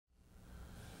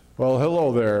Well,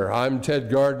 hello there. I'm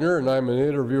Ted Gardner, and I'm an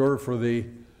interviewer for the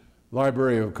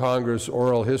Library of Congress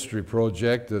Oral History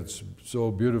Project that's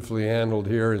so beautifully handled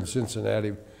here in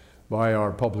Cincinnati by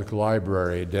our public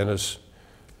library. Dennis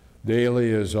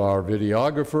Daly is our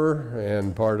videographer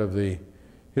and part of the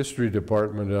history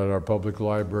department at our public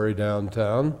library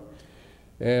downtown.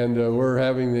 And we're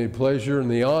having the pleasure and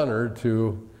the honor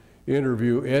to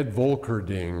interview Ed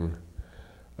Volkerding,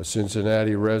 a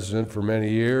Cincinnati resident for many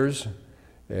years.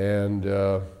 And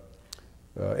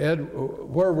Ed,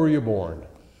 where were you born?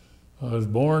 I was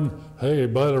born, by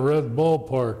the Red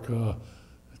Ballpark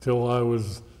till I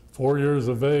was 4 years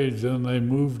of age. Then they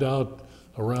moved out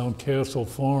around Castle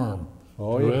Farm to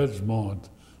Edgemont,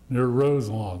 near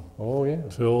Roselawn. Oh, yeah.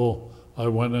 Till I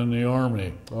went in the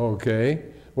Army. Okay.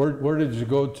 Where did you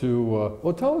go to?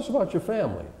 Well, tell us about your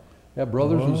family. You have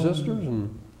brothers and sisters?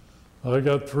 I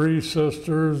got 3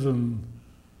 sisters and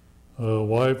a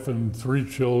wife and 3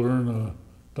 children, a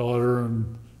daughter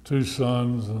and 2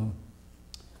 sons.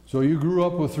 So you grew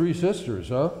up with 3 sisters,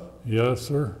 huh? Yes,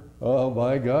 sir. Oh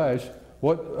my gosh.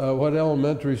 What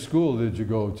elementary school did you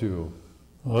go to?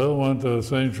 Well, I went to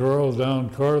St. Charles down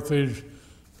Carthage.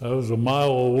 That was a mile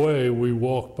away. We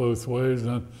walked both ways.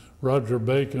 And Roger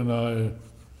Bacon, I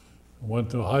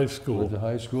went to high school. Went to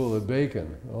high school at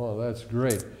Bacon. Oh, that's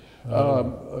great.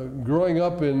 Growing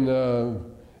up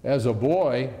as a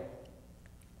boy,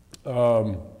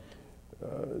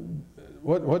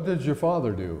 what did your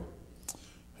father do?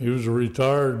 He was a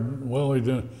retired,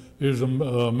 he was a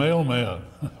mailman.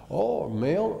 Oh,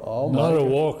 mail? Oh, not a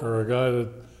walker, a guy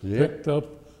that picked up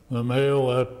the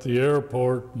mail at the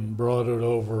airport and brought it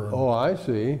over. Oh, I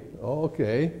see.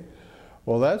 Okay.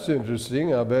 Well, that's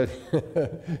interesting. I bet,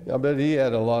 I bet he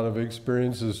had a lot of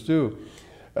experiences too.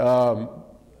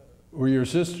 Were your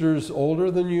sisters older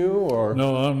than you, or?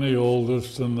 No, I'm the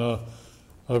oldest, and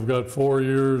I've got 4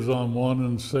 years on one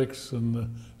and 6 and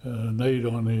 8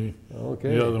 on the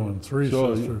other one. 3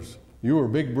 sisters. You were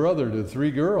big brother to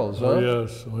 3 girls, huh? Oh,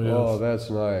 yes. Oh, yes. Oh, that's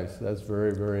nice. That's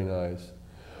very, very nice.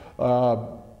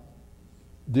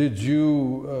 Did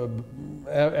you,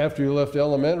 after you left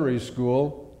elementary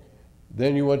school,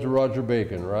 then you went to Roger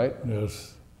Bacon, right?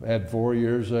 Yes. Had 4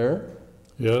 years there?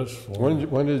 Yes.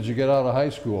 When did you get out of high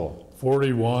school?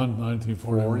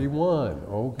 1941. 41,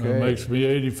 okay. That makes me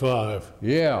 85.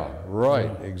 Yeah, right,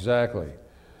 exactly.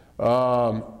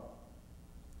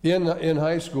 In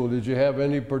high school, did you have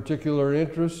any particular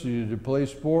interests? Did you play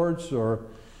sports or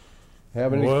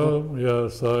have any? Well,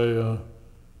 yes, I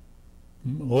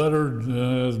lettered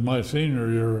as my senior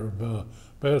year,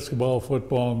 basketball,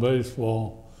 football, and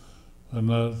baseball.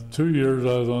 And 2 years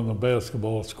I was on the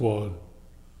basketball squad.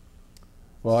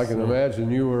 Well, I can imagine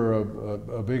you were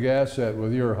a big asset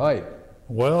with your height.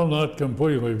 Well, not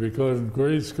completely, because in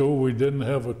grade school we didn't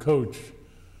have a coach.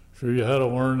 So you had to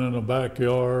learn in the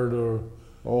backyard or,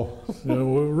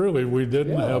 really, we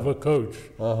didn't have a coach.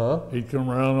 He'd come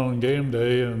around on game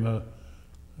day and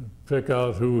pick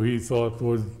out who he thought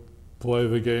would play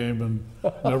the game, and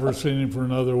never seen him for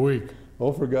another week.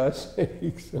 Oh, for God's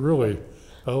sakes. Really.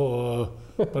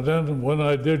 But then when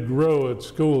I did grow at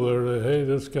school there, hey,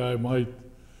 this guy might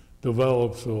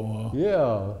develop, so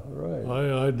yeah, right.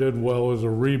 I did well as a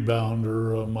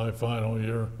rebounder my final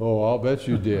year. Oh, I'll bet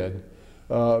you did.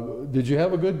 Did you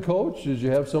have a good coach? Did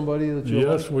you have somebody that you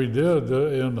Yes, liked? we did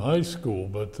in high school,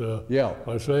 but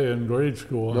I say in grade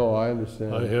school. No, I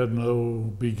understand. I had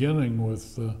no beginning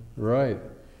with. Right.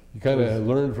 You kind of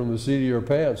learned from the seat of your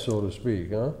pants, so to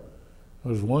speak, huh?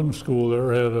 There was one school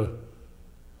there had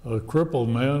a crippled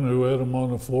man who had him on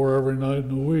the floor every night in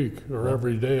the week or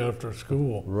every day after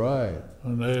school. Right.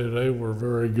 And they were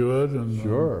very good and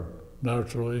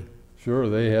naturally. Sure,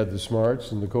 they had the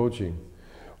smarts and the coaching.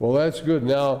 Well, that's good.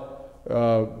 Now,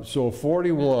 so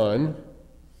 41,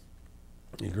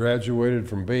 you graduated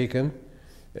from Bacon,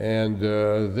 and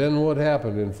then what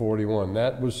happened in 41?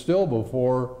 That was still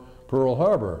before Pearl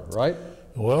Harbor, right?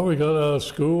 Well, we got out of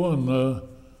school and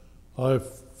I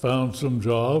found some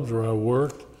jobs, or I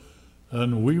worked,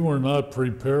 and we were not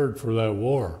prepared for that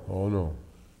war. Oh, no.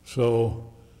 So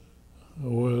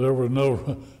there was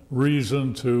no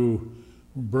reason to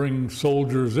bring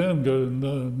soldiers in,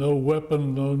 no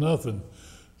weapon, no nothing.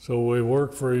 So we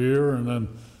worked for a year, and then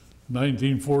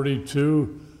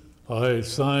 1942, I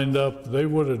signed up. They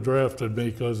would have drafted me,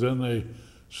 because then they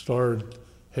started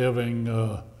having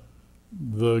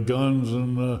the guns,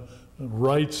 and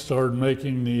Wright started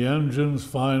making the engines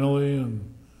finally, and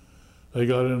they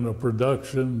got into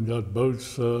production, got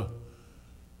boats, a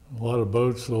lot of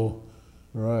boats. So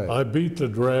I beat the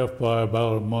draft by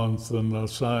about a month and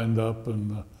signed up,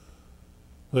 and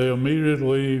they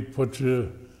immediately put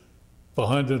you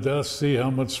behind the desk, see how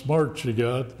much smarts you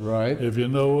got. Right. If you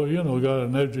know, got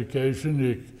an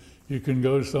education, you can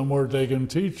go somewhere they can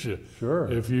teach you.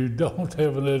 Sure. If you don't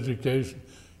have an education,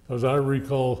 because I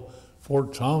recall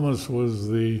Fort Thomas was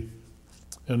the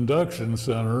induction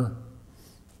center,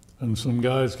 and some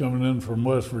guys coming in from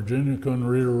West Virginia couldn't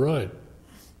read or write.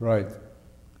 Right.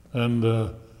 And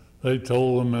they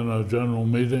told them in a general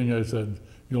meeting, they said,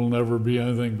 "You'll never be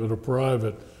anything but a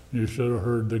private." You should have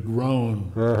heard the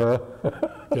groan.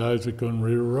 Guys that couldn't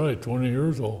read or write, 20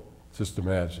 years old. Just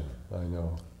imagine. I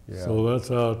know. Yeah. So that's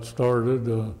how it started.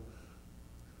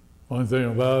 One thing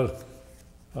about it,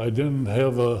 I didn't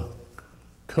have a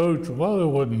coach. Well, it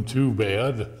wasn't too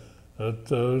bad.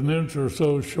 An inch or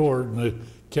so short, and they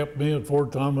kept me at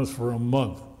Fort Thomas for a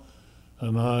month.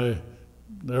 And I,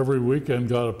 every weekend,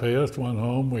 got a pass, went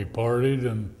home, we partied,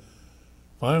 and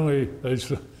finally,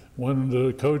 when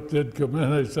the coach did come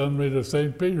in, they sent me to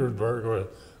St. Petersburg with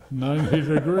 90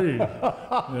 degrees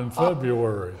in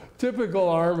February. Typical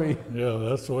Army. Yeah,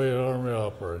 that's the way the Army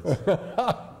operates.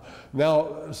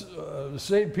 Now,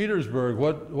 St. Petersburg,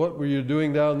 what were you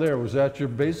doing down there? Was that your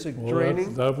basic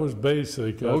training? That was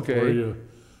basic. That's Okay.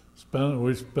 where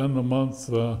we spend a month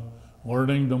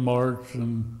learning to march,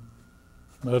 and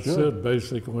that's Sure. it,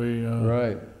 basically.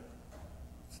 Right.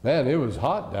 Man, it was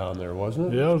hot down there,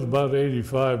 wasn't it? Yeah, it was about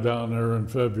 85 down there in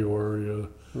February.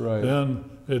 Right. Then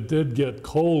it did get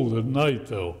cold at night,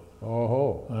 though.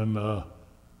 Oh. And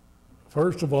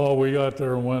first of all, we got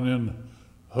there and went in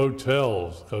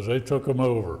hotels because they took them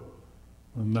over.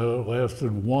 And that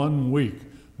lasted 1 week.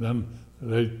 Then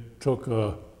they took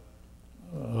a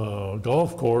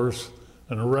golf course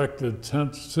and erected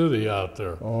Tent City out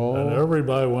there. Oh. And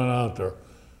everybody went out there.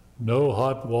 No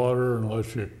hot water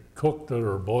unless you cooked it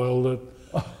or boiled it.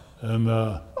 And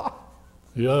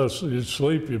yes, you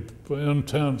sleep in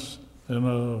tents in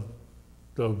a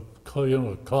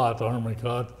cot, army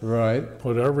cot. Right.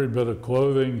 Put every bit of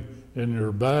clothing in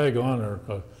your bag on there.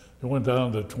 It went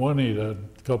down to 20 that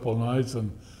couple of nights,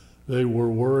 and they were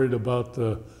worried about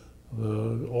the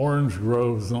orange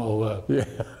groves and all that. Yeah.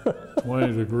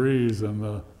 20 degrees,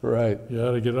 and Right. you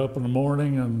had to get up in the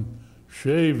morning and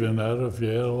shave in that if you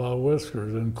had a lot of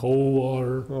whiskers in cold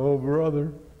water. Oh,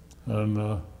 brother.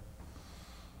 And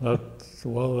that's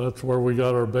where we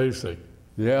got our basic.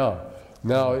 Yeah.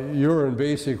 Now, you were in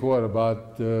basic, what,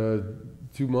 about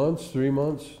 2 months, 3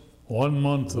 months? 1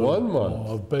 month. 1 month.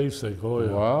 Of basic. Oh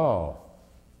yeah. Wow.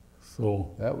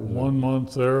 So That was 1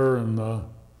 month there, and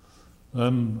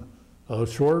then a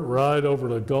short ride over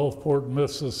to Gulfport,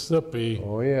 Mississippi,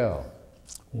 Oh, yeah.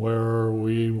 where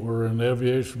we were in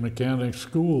aviation mechanics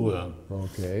school then.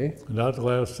 Okay. And that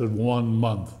lasted 1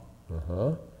 month.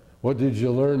 Uh-huh. What did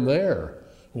you learn there?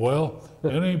 Well,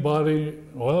 it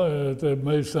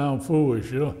may sound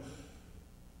foolish,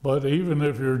 but even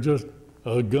if you're just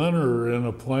a gunner in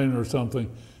a plane or something,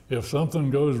 if something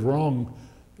goes wrong,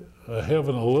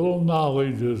 having a little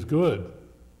knowledge is good.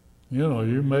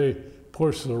 You may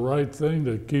push the right thing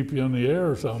to keep you in the air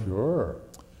or something. Sure.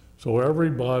 So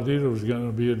everybody that was going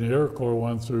to be in the Air Corps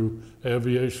went through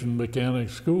aviation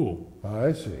mechanics school.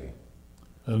 I see.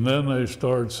 And then they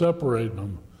started separating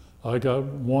them. I got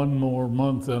 1 more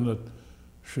month in at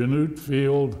Chanute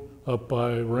Field up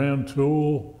by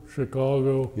Rantoul,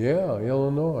 Chicago. Yeah,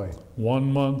 Illinois.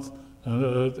 1 month, and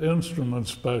an instrument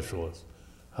specialist,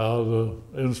 how the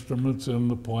instruments in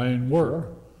the plane work.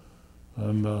 Sure.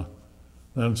 And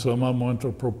then some of them went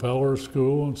to propeller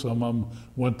school, and some of them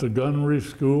went to gunnery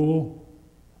school.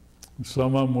 And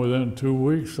some of them, within 2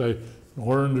 weeks, they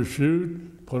learned to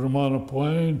shoot, put them on a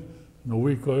plane, and a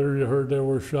week later you heard they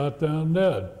were shot down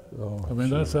dead. Oh, I mean,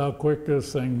 sure. that's how quick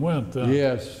this thing went.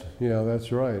 Yes, yeah,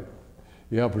 that's right.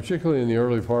 Yeah, particularly in the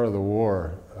early part of the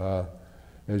war,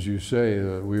 as you say,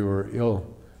 we were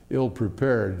ill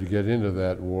prepared to get into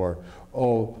that war.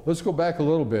 Oh, let's go back a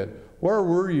little bit. Where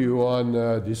were you on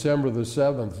December the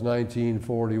 7th,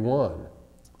 1941?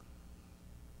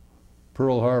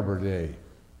 Pearl Harbor Day.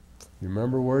 You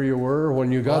remember where you were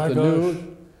when you got the news?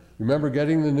 You remember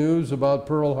getting the news about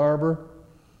Pearl Harbor?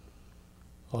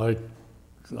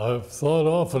 I've thought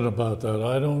often about that.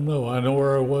 I don't know. I know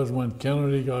where I was when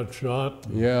Kennedy got shot.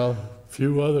 Yeah. A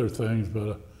few other things,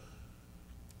 but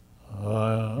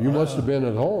You must have been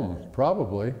at home,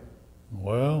 probably.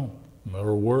 well,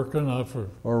 or working.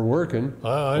 Or working.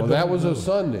 I Well, that don't was know. a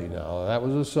Sunday now. That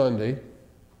was a Sunday.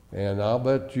 And I'll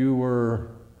bet you were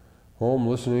home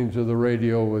listening to the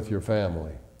radio with your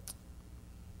family.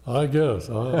 I guess.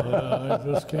 I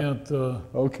just can't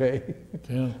Okay.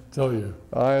 tell you.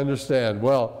 I understand.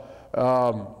 Well,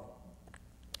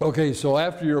 okay, so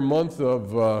after your month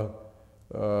of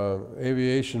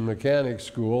aviation mechanics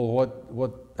school.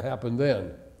 What happened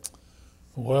then?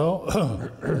 Well,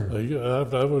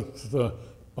 I was,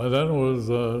 by then it was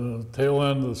tail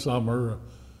end of the summer.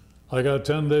 I got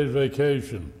 10 days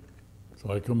vacation.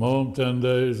 So I come home 10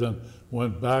 days and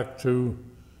went back to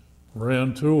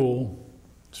Rantoul,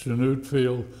 Chanute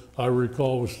Field. I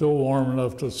recall it was still warm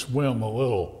enough to swim a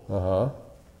little. Uh-huh.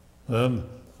 Then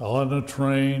on a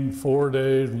train, 4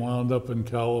 days, wound up in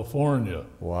California.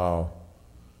 Wow.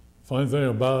 Funny thing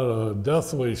about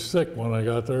deathly sick when I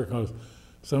got there, because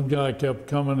some guy kept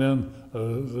coming in,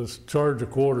 this charge a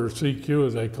quarter, CQ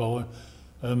as they call it,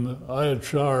 and I had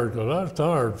showered because I was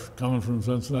tired coming from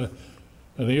Cincinnati,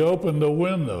 and he opened the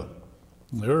window.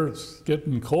 And there it's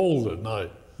getting cold at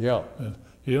night. Yeah. And,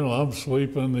 you know, I'm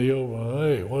sleeping, he opened,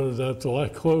 hey, what is that? So I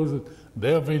closed it,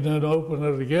 damn, he didn't open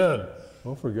it again.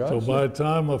 Oh, for God's So sake. by the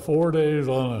time of 4 days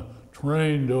on a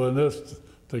train doing this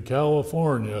to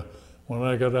California, when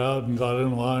I got out and got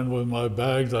in line with my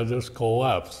bags, I just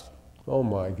collapsed. Oh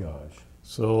my gosh.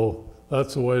 So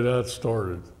that's the way that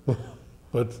started.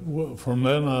 But from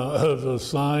then I was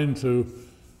assigned to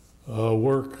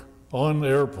work on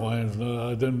airplanes.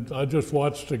 I just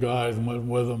watched the guys and went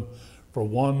with them for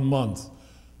 1 month.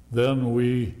 Then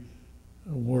we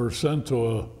were sent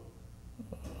to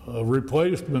a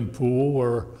replacement pool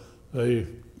where they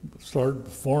start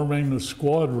forming the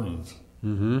squadrons.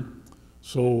 Mm-hmm.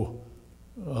 So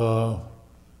I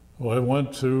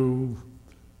went to,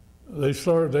 they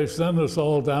sent us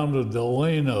all down to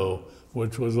Delano,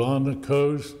 which was on the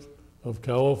coast of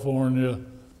California,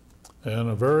 and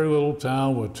a very little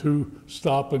town with 2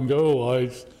 stop-and-go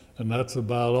lights, and that's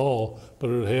about all. But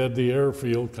it had the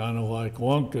airfield, kind of like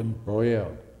Lunkin, Oh yeah.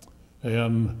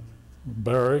 and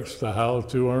barracks to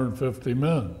house 250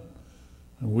 men.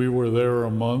 And we were there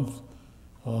a month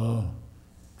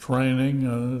training,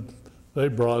 and they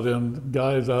brought in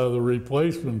guys out of the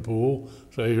replacement pool,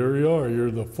 say, here you are,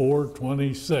 you're the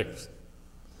 426th.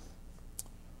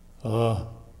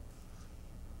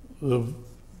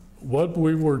 What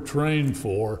we were trained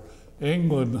for,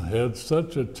 England had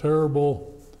such a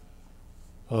terrible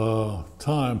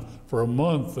time. For a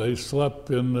month, they slept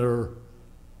in their,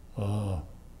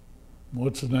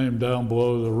 what's the name down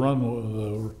below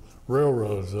the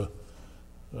railroads?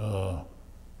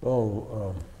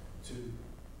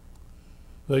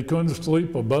 They couldn't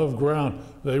sleep above ground.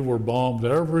 They were bombed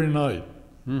every night.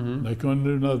 Mm-hmm. They couldn't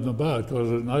do nothing about it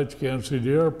because at night you can't see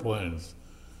the airplanes.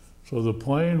 So the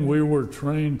plane we were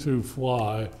trained to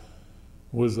fly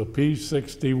was a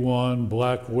P-61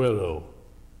 Black Widow,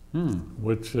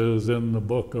 which is in the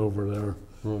book over there.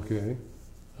 Okay.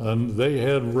 And they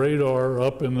had radar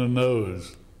up in the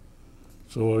nose.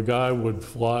 So a guy would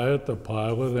fly it, the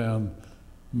pilot, and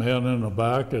man in the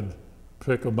back would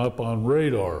pick them up on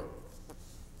radar.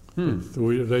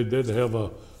 They did have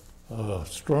a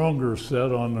stronger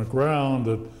set on the ground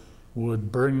that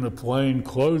would bring the plane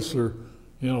closer,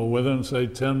 you know, within, say,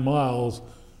 10 miles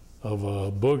of a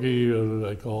boogie, as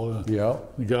they call it. Yeah.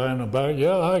 The guy in the back,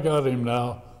 yeah, I got him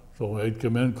now. So they'd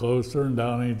come in closer and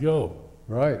down he'd go.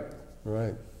 Right.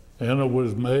 Right. And it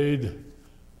was made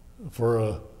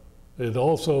for it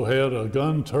also had a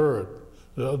gun turret.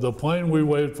 The plane we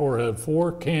waited for had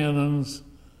 4 cannons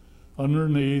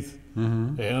underneath,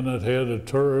 and it had a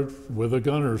turret with a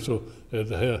gunner. So it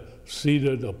had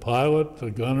seated a pilot,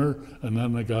 the gunner, and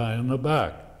then the guy in the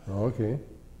back. Okay.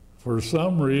 For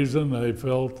some reason, they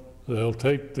felt they'll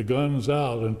take the guns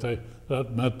out, and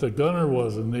that meant the gunner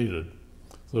wasn't needed.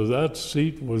 So that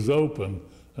seat was open,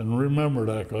 and remember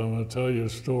that, 'cause I'm going to tell you a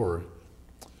story.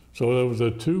 So there was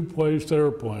a 2-place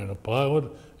airplane, a pilot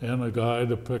and a guy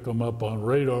to pick them up on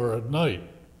radar at night.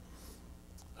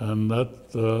 And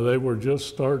that they were just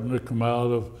starting to come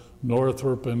out of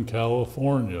Northrop in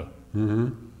California.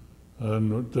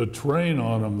 And to train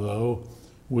on them, though,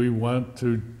 we went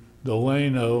to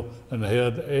Delano and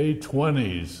had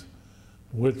A-20s,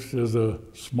 which is a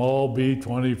small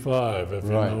B-25, if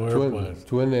you know airplanes.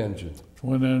 Twin engine.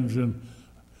 Twin engine.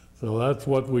 So that's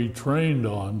what we trained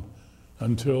on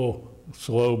until,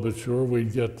 slow but sure,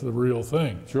 we'd get to the real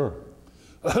thing. Sure.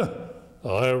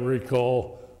 I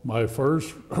recall my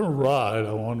first ride,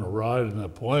 I wanted to ride in a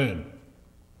plane.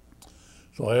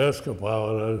 So I asked the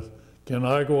pilot, can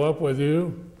I go up with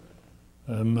you?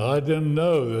 And I didn't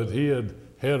know that he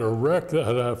had a wreck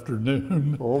that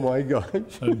afternoon. Oh my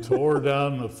gosh. And tore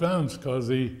down the fence because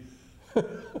the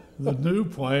new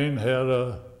plane had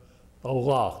a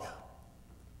lock.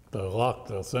 The lock,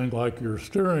 the thing like your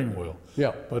steering wheel.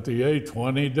 Yeah. But the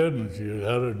A-20 didn't. You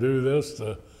had to do this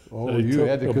they you took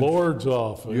had to the boards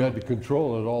off. You had to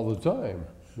control it all the time.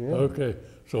 Yeah. Okay,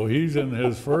 So he's in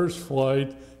his first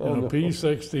flight in a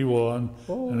P-61,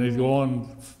 and he's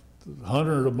going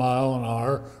 100 a mile an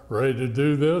hour, ready to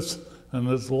do this, and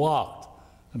it's locked.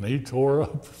 And he tore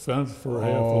up the fence for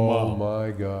half a mile. Oh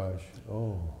my gosh.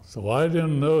 Oh. So I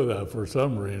didn't know that for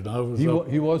some reason.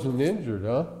 He wasn't injured,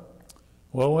 huh?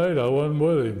 Well, wait, I wasn't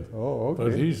with him. Oh,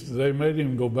 okay. But they made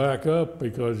him go back up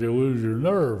because you lose your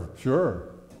nerve. Sure.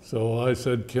 So I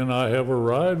said, can I have a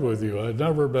ride with you? I'd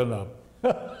never been up. He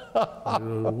said,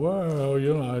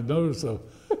 well, I noticed a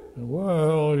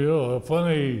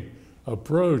funny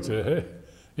approach.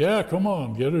 Yeah, come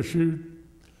on, get a chute.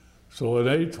 So at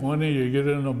 8:20, you get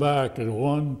in the back at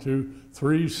 1, 2,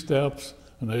 3 steps,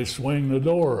 and they swing the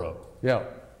door up. Yeah.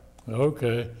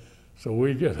 Okay. So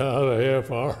we get out a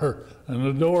half hour, and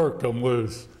the door come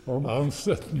loose. I'm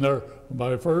sitting there,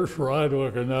 my first ride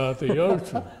looking out the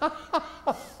ocean.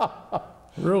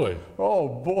 Really. Oh,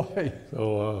 boy.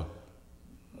 So,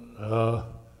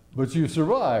 But you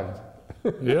survived.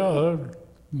 yeah,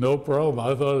 no problem.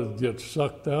 I thought it'd get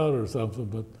sucked out or something,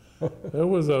 but it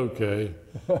was okay.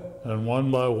 And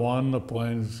one by one, the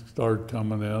planes started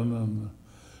coming in, and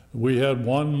we had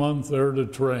 1 month there to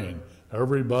train.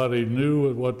 Everybody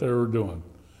knew what they were doing.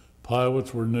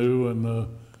 Pilots were new, and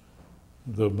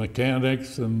the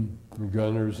mechanics and The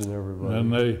gunners and everybody.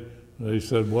 and they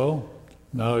said, well,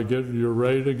 now you're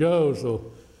ready to go.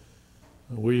 So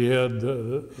we had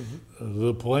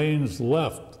the planes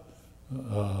left.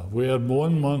 We had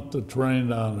 1 month to train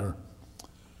down there.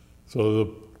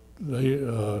 So they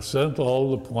sent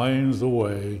all the planes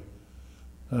away,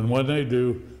 and when they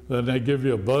do, then they give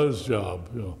you a buzz job.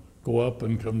 Go up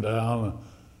and come down.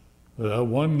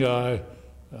 One guy,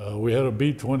 we had a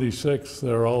B-26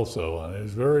 there also, and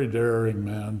he's a very daring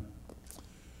man.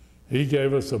 He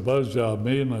gave us a buzz job,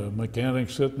 me and the mechanic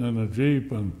sitting in a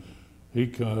Jeep, and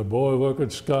boy, look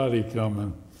at Scotty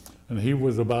coming. And he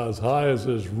was about as high as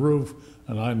his roof,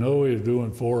 and I know he was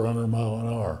doing 400 mile an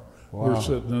hour. Wow. We're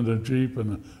sitting in the Jeep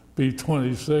and the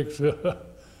B-26.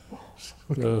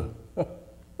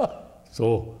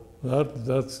 So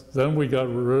then we got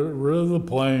rid of the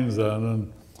planes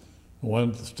then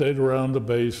and stayed around the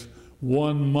base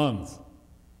 1 month.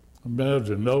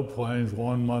 Imagine, no planes,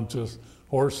 1 month, just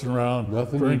horsing around,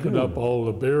 Nothing to drinking do. up all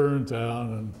the beer in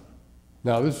town. And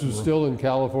Now, this is still in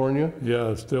California?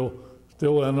 yeah, still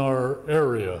in our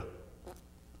area.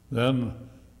 Then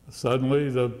suddenly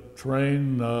the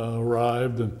train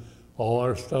arrived and all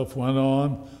our stuff went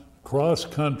on cross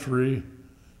country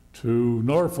to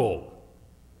Norfolk.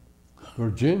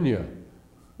 Virginia.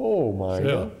 Oh, my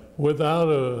Yeah,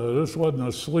 God. this wasn't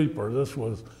a sleeper. This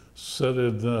was sit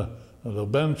in the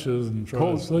benches and try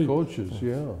to sleep Coaches,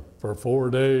 yeah. for 4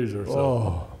 days or so.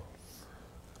 Oh.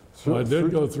 So I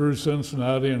did go through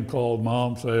Cincinnati and called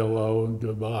Mom, say hello and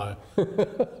goodbye.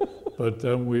 But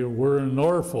then we were in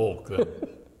Norfolk then.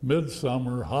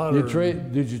 Midsummer, hotter.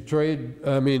 Did you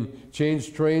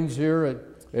change trains here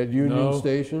at Union No.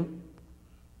 Station?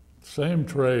 Same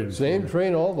train. Same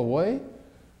train all the way?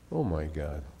 Oh my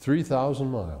God,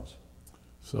 3,000 miles.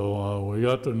 So we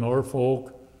got to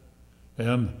Norfolk,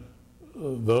 and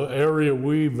the area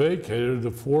we vacated,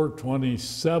 the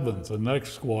 427th, the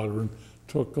next squadron,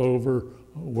 took over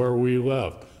where we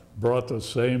left. Brought the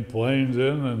same planes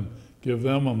in and give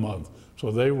them a month.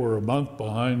 So they were a month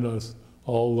behind us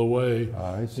all the way,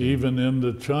 I see. even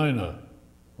into China.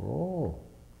 Oh,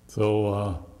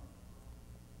 So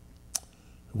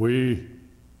we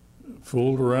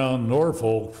fooled around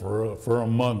Norfolk for a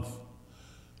month.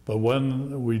 But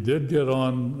when we did get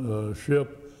on the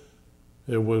ship,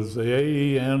 it was the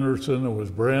A.E. Anderson, it was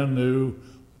brand new,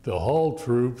 the hull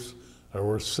troops. There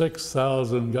were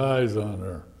 6,000 guys on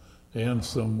there, and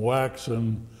some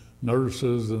waxen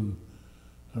nurses, and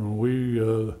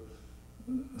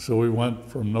so we went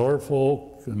from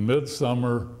Norfolk in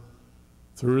midsummer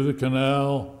through the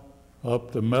canal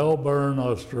up to Melbourne,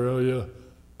 Australia,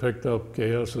 picked up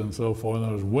gas and so forth.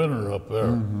 And it was winter up there.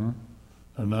 mm-hmm.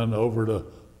 And then over to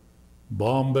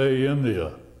Bombay,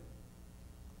 India.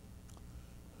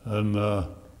 And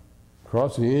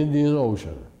Across the Indian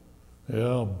Ocean.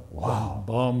 yeah, Wow.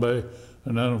 Bombay.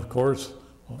 And then, of course,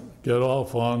 get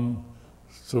off on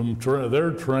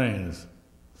their trains.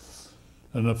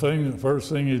 And the first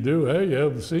thing you do, hey, you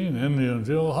haven't seen Indians.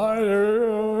 You'll hi there,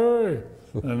 hey.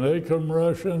 And they come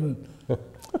rushing.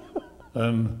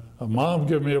 And Mom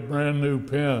gave me a brand new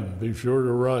pen, be sure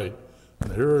to write.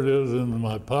 And here it is in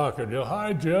my pocket.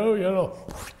 Hi, Joe,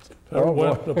 there Oh,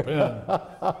 went the pen.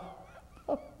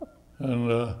 And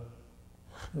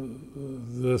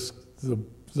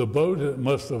the boat, it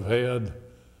must have had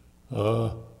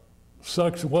it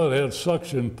had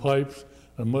suction pipes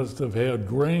it must have had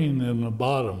grain in the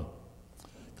bottom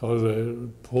because they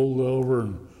pulled over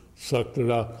and sucked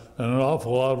it out. And an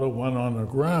awful lot of it went on the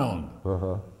ground.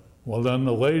 Well, then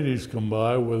the ladies come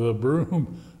by with a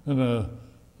broom and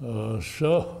a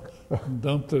shovel,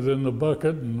 dumped it in the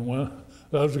bucket, and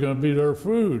that was going to be their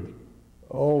food.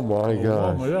 Oh my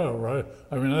gosh. Yeah, right.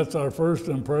 I mean, that's our first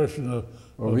impression of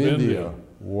India.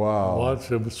 Wow. Watch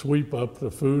them sweep up the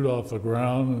food off the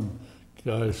ground and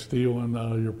guys stealing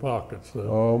out of your pockets.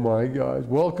 Oh my gosh.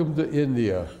 Welcome to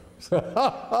India.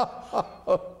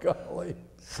 Oh, golly.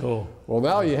 So, well,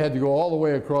 now you had to go all the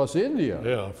way across India.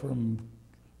 Yeah, from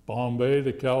Bombay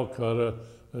to Calcutta.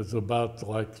 It's about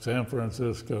like San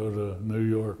Francisco to New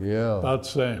York. Yeah. About the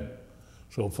same.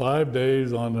 So 5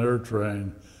 days on their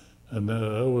train. And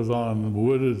it was on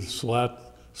wooded slat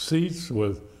seats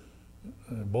with,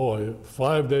 boy,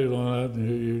 5 days on that,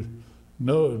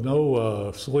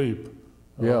 no sleep,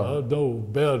 no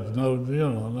bed,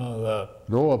 none of that.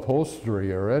 No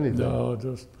upholstery or anything. No,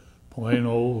 just plain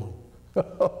old.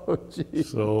 Oh,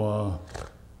 geez. So,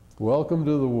 welcome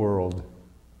to the world.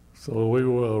 So we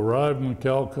arrived in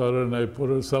Calcutta, and they put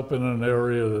us up in an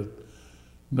area that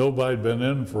nobody'd been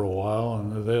in for a while,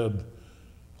 and it had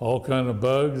all kind of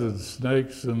bugs and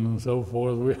snakes and so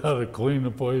forth. We had to clean the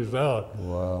place out.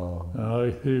 Wow. And I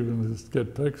even just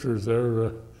get pictures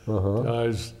there,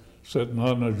 guys sitting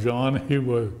on a Johnny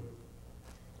with,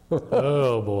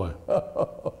 oh boy.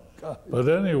 But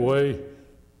anyway,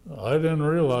 I didn't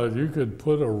realize you could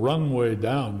put a runway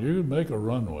down. You could make a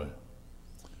runway.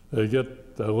 They get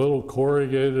a little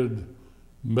corrugated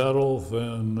metal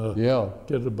and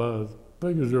get about as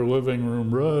big as your living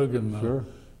room rug and sure.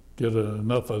 Get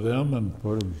enough of them and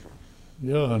put them.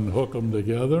 Yeah, and hook them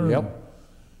together. Yep.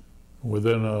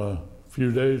 Within a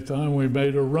few days' time, we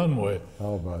made a runway.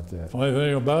 How about that? Funny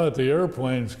thing about it, the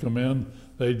airplanes come in,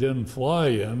 they didn't fly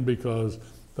in because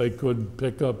they couldn't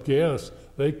pick up gas.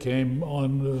 They came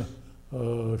on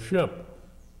the ship.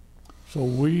 So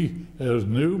we, as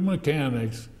new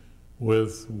mechanics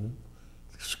with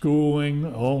schooling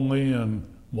only and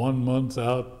 1 month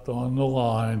out on the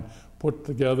line, put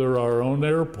together our own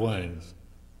airplanes,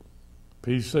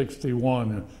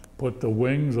 P-61, and put the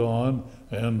wings on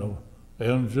and the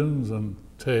engines and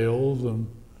tails, and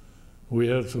we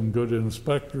had some good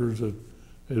inspectors that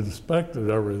inspected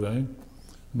everything.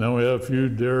 And then we had a few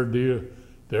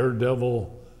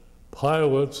daredevil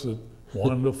pilots that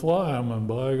wanted to fly them, and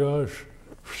by gosh,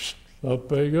 up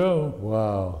they go.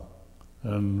 Wow.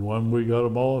 And when we got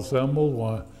them all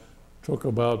assembled, it took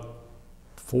about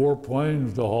 4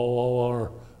 planes to haul all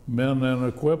our men and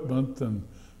equipment, and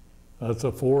that's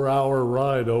a 4-hour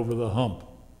ride over the hump.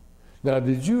 Now,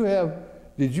 the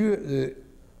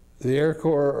Air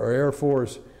Corps or Air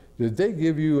Force, did they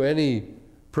give you any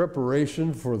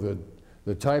preparation for the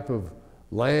type of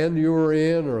land you were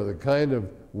in or the kind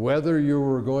of weather you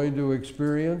were going to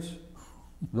experience?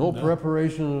 No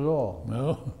preparation at all?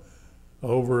 No.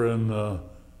 Over in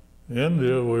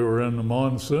India, we were in the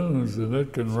monsoons, and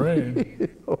it can rain.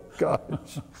 Oh,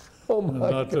 gosh. Oh, my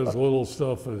Not God. this little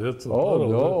stuff that hits the Oh,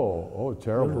 bottom. no. Oh,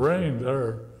 terrible. It rained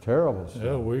there. Terrible stuff.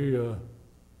 Yeah, we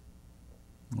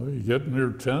get in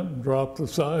your tent and drop the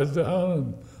sides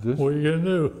down, and what are you going to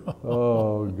do?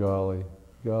 Oh, golly,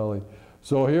 golly.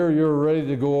 So here you're ready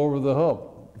to go over the hump.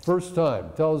 First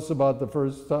time. Tell us about the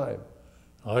first time.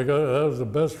 That was the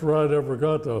best ride I ever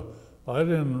got, though. It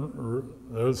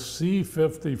was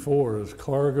C-54, it's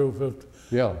cargo 50.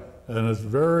 Yeah. And it's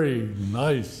very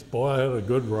nice. Boy, I had a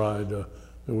good ride. It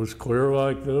was clear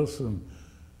like this, and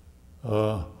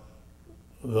the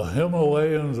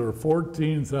Himalayas are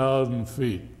 14,000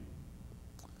 feet.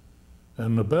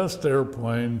 And the best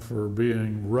airplane for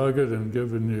being rugged and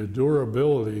giving you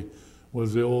durability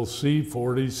was the old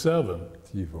C-47.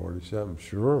 C-47,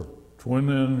 sure. Twin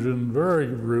engine, very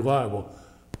reliable.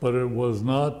 But it was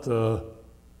not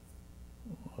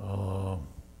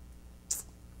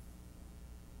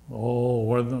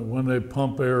when they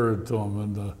pump air into them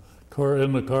in the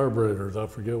carburetors, I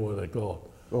forget what they call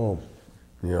it. Oh,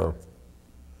 yeah.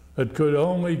 It could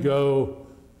only go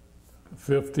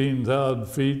 15,000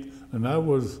 feet, and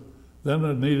then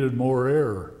it needed more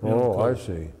air. Oh, I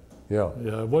see. Yeah.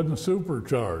 Yeah, it wasn't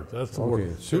supercharged. That's the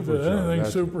word. Supercharged. Anything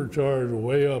supercharged,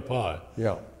 way up high.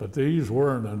 Yeah. But these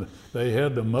weren't, and they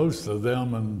had the most of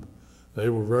them, and they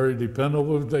were very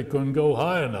dependable. They couldn't go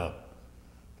high enough.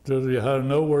 So you had to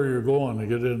know where you're going to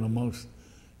get in amongst.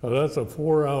 That's a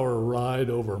 4-hour ride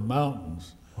over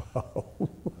mountains. Wow.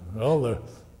 Well,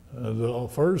 the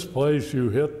first place you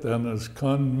hit then is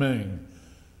Kunming,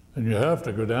 and you have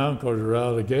to go down because you're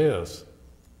out of gas.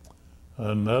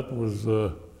 And that was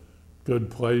good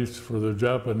place for the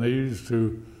Japanese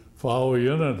to follow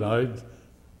you in at night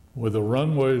with the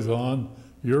runways on.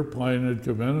 Your plane would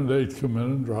come in and they'd come in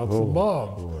and drop some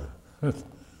bombs.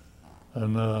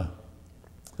 And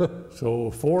so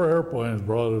 4 airplanes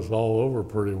brought us all over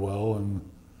pretty well, and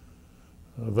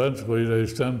eventually they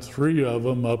sent 3 of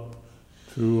them up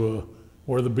to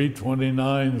where the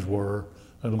B-29s were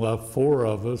and left 4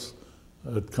 of us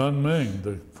at Kunming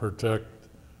to protect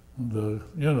the,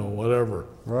 whatever.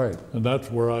 Right. And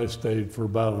that's where I stayed for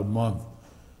about a month.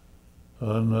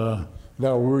 And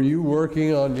now, were you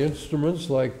working on instruments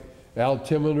like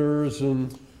altimeters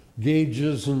and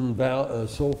gauges and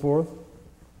so forth?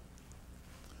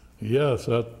 yes,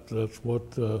 that's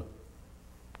what.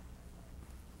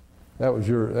 That was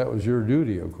your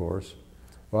duty, of course.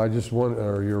 Well, I just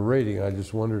or your rating. I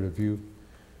just wondered if you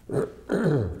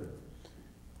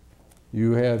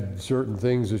you had certain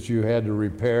things that you had to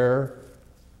repair.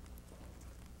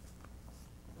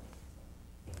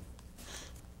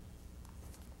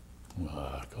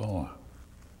 Come on.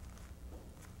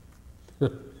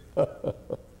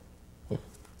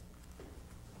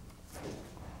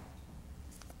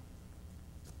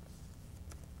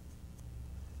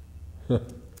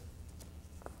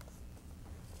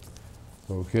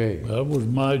 Okay. That was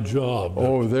my job.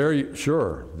 Oh,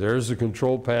 sure. There's the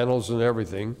control panels and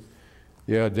everything.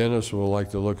 Yeah, Dennis will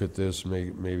like to look at this,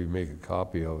 maybe make a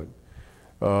copy of it.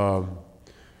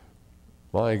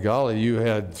 My golly, you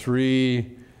had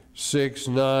 3, 6,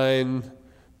 9,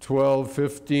 12,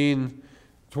 15,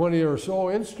 20 or so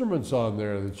instruments on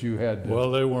there that you had to...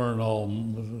 Well, they weren't all.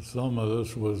 Some of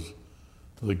this was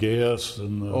the gas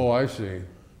and Oh, I see.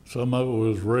 some of it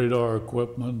was radar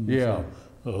equipment. Yeah.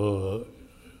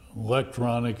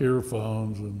 Electronic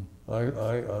earphones. And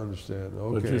I understand.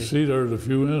 Okay. But you see there's a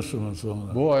few instruments on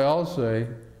it. Boy, I'll say,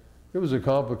 it was a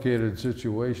complicated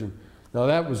situation. Now,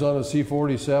 that was on a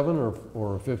C-47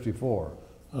 or a 54?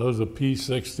 That was a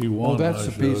P-61. Oh, that's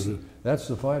the piece. you. That's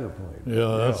the fighter plane.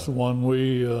 Yeah, that's the one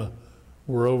we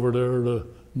were over there to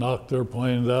knock their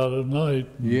planes out at night.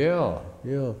 Yeah,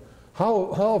 yeah.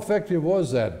 How effective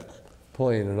was that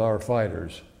plane in our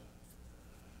fighters?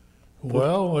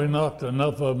 Well, we knocked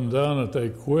enough of them down that they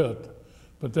quit.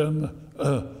 But then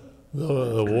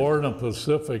the war in the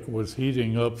Pacific was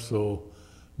heating up so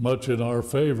much in our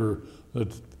favor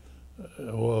that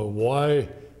why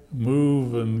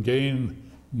move and gain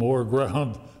more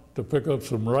ground to pick up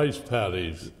some rice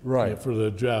paddies for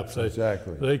the Japs.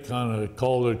 Exactly. They kind of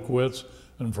called it quits,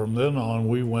 and from then on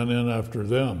we went in after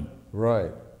them.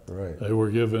 Right, right. They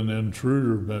were given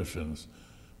intruder missions.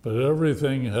 But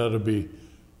everything had to be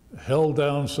held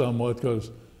down somewhat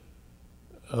because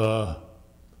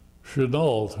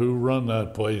Chenault, who run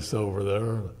that place over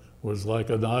there, was like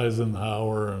an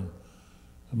Eisenhower and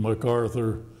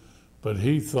MacArthur, but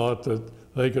he thought that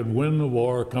they could win the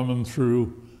war coming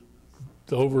through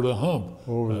over the hump.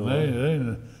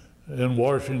 They in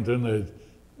Washington,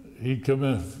 he'd come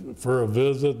in for a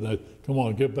visit and they'd, come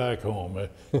on, get back home.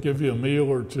 They'd give you a meal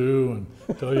or two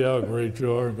and tell you how great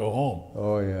you are and go home.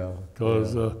 Oh, yeah.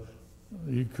 Because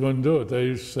you couldn't do it. They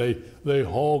used to say they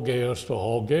haul gas to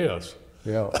haul gas.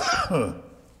 Yeah.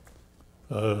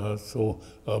 So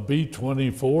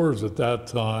B-24s at that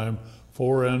time,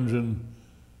 4-engine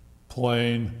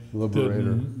plane,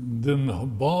 Liberator.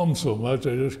 didn't bomb so much,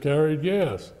 they just carried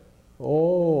gas.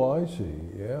 Oh, I see,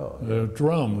 yeah.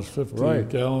 Drums,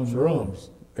 15-gallon drums.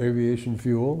 Aviation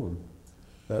fuel and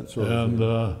that sort of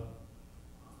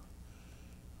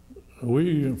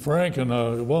thing. And Frank and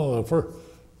I,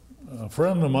 a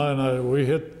friend of mine, we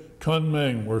hit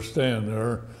Kunming, we're staying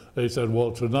there. They said,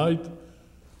 well, tonight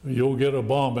you'll get a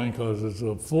bombing because it's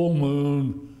a full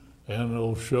moon and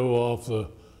it'll show off the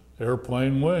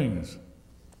airplane wings.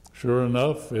 Sure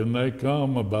enough, in they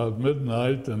come about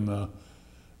midnight, and I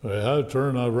had to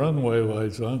turn the runway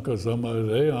lights on because somebody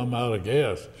said, hey, I'm out of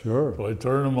gas. Sure. So I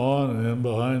turn them on, and in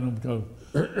behind them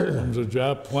comes a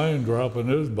Jap plane dropping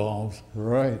his bombs.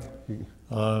 Right.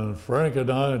 Frank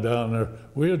and I down there,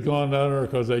 we had gone down there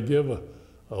because they give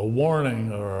a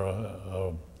warning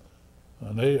or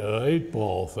an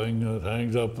 8-ball thing that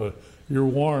hangs up. You're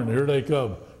warned, here they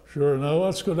come. Sure, now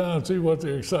let's go down and see what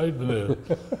the excitement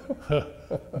is.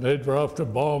 They dropped a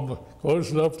bomb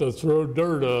close enough to throw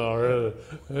dirt on our head.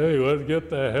 Hey, let's get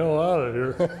the hell out of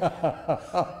here.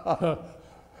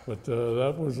 But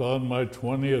that was on my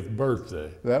 20th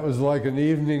birthday. That was like an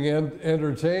evening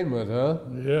entertainment, huh?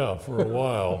 Yeah, for a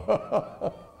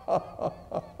while.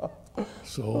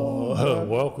 So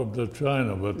welcome to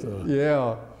China. But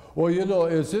yeah. Well, you know,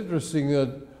 it's interesting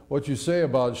that what you say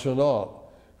about Chenault.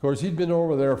 Of course, he'd been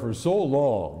over there for so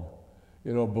long,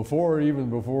 you know, even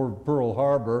before Pearl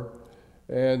Harbor,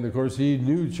 And of course, he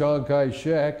knew Chiang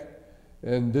Kai-shek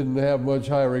and didn't have much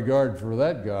high regard for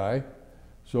that guy.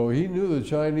 So he knew the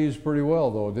Chinese pretty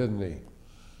well, though, didn't he?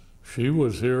 She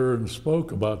was here and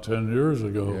spoke about 10 years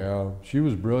ago. Yeah, she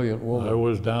was a brilliant woman. I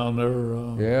was down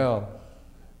there. Yeah,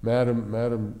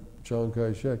 Madam Chiang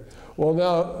Kai-shek. Well,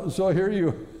 now, so here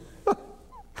you,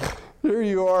 here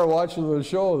you are watching the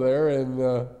show there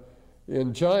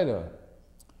in China.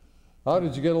 How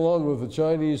did you get along with the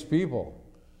Chinese people?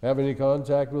 Have any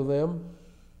contact with them?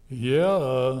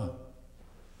 Yeah,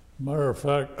 matter of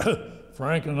fact,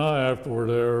 Frank and I, after we're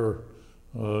there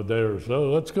a day or so,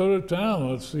 let's go to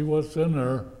town, let's see what's in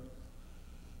there.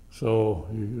 So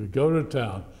you go to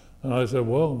town. And I said,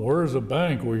 well, where's the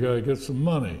bank? We got to get some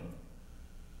money.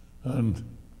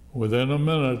 And within a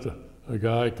minute, a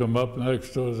guy come up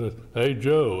next to us and said, hey,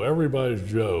 Joe, everybody's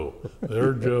Joe.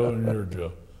 They're Joe and you're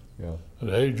Joe. Yeah. I said,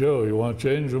 hey, Joe, you want to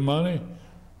change the money?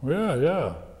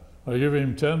 Yeah. I give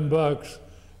him $10.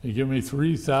 He give me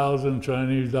 3,000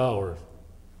 Chinese dollars,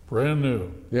 brand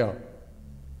new. Yeah.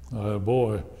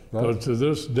 Boy, but to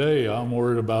this day, I'm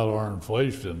worried about our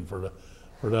inflation for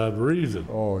that reason.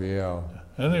 Oh, yeah.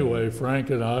 Anyway, Frank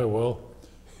and I, well,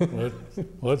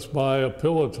 let's buy a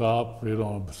pillow top,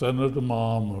 send it to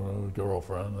mom or a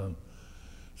girlfriend. And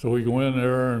so we go in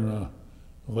there, and a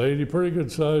lady, pretty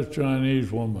good sized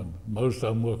Chinese woman. Most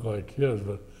of them look like kids,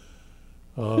 but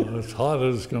as hot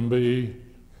as can be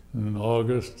in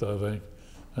August, I think.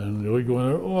 And we go in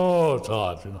there, oh, it's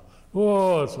hot,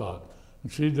 oh, it's hot.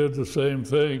 And she did the same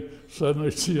thing. Suddenly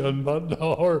she unbuttoned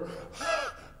her,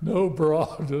 no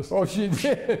bra, just. Oh, she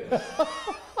did?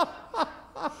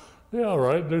 Yeah,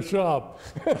 right in the shop.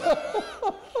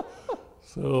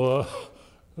 So,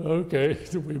 okay,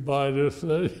 we buy this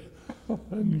thing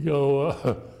and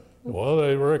go, well,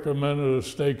 they recommended a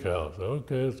steakhouse.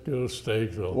 Okay, let's get a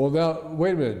steak. So. Well, now,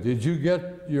 wait a minute. Did you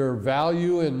get your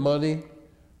value in money?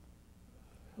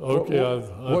 Okay,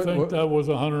 I think that was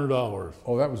 $100.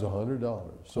 Oh, that was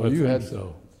 $100. So I you think had.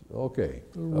 so. Okay.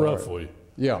 Roughly. Right.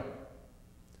 Yeah.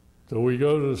 So we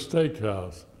go to the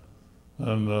steakhouse,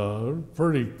 and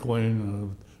pretty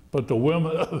clean, but the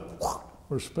women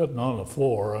were spitting on the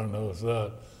floor. I noticed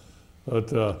that.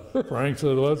 But Frank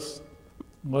said,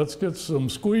 let's get some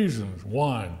squeezins,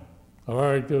 wine. All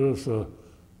right, get us a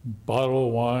bottle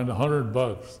of wine,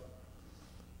 $100,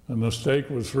 and the steak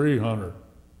was $300.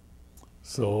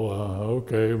 So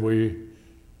okay, we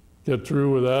get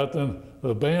through with that. Then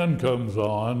the band comes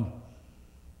on,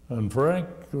 and Frank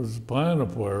was a piano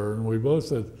player, and we both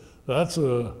said, "That's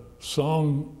a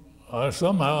song.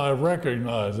 Somehow I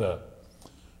recognize that."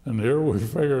 And here we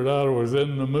figured out it was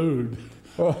 "In the Mood,"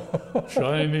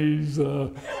 Chinese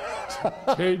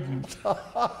cadence.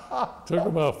 Took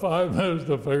about 5 minutes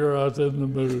to figure out it's "In the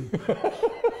Mood."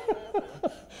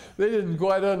 They didn't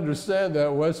quite understand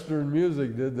that Western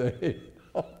music, did they?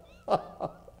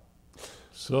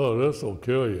 So this will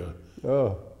kill you.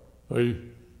 Oh. We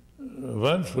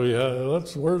eventually had,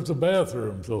 where's the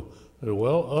bathroom? So,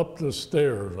 well, up the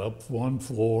stairs, up one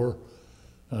floor,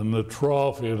 and the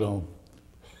trough, had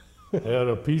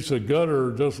a piece of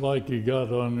gutter just like you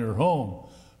got on your home,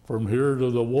 from here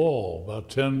to the wall. About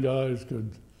 10 guys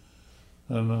could,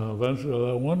 and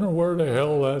eventually I wonder where the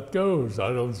hell that goes.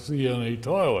 I don't see any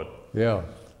toilet. Yeah.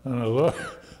 And I look,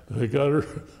 the gutter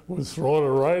was throwing it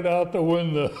right out the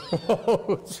window.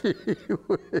 Oh, gee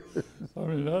whiz. I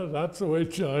mean, that's the way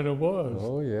China was.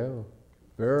 Oh, yeah.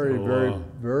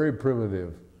 Very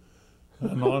primitive.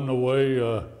 And on the way,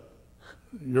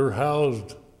 you're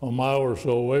housed a mile or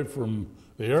so away from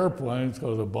the airplanes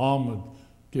because the bomb would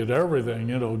get everything,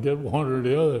 get one or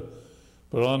the other.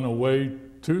 But on the way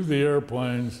to the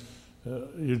airplanes,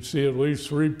 you'd see at least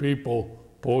 3 people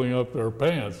pulling up their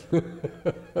pants.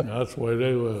 That's the way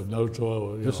they live, no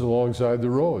toilet. Just alongside the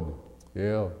road.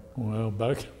 Yeah. Well,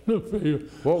 back in the field.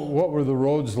 What were the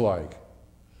roads like?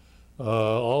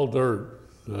 All dirt.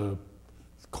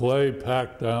 Clay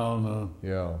packed down.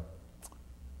 Yeah.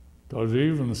 I've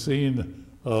even seen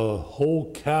a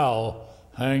whole cow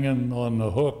hanging on the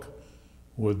hook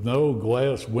with no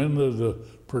glass window to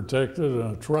protect it,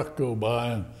 and a truck go by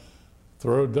and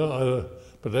throw it down.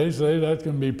 But they say that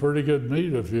can be pretty good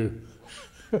meat if you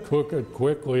cook it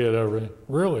quickly and everything.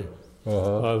 Really?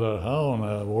 Uh-huh. I thought, how in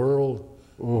the world?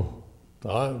 Oh.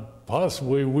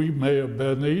 Possibly we may have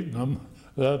been eating them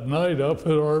that night up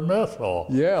at our mess hall.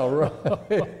 Yeah,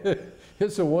 right.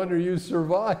 It's a wonder you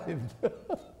survived.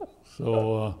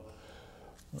 So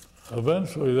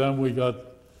eventually then we got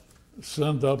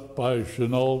sent up by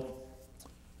Chenault.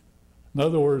 In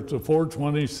other words, the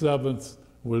 427th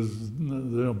was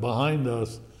behind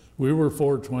us. We were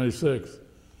 426.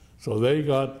 So they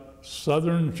got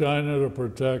southern China to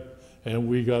protect, and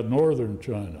we got northern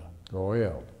China. Oh,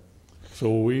 yeah.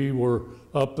 So we were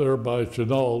up there by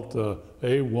Chenault.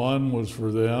 A1 was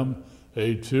for them,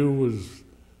 A2 was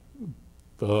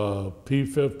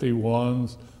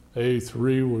P-51s,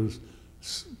 A3 was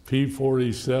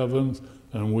P-47s,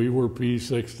 and we were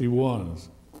P-61s.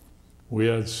 We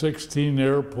had 16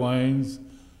 airplanes,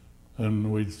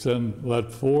 and we'd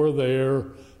let 4 there,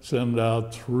 send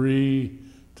out 3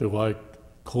 to like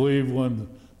Cleveland,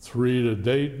 3 to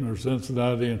Dayton or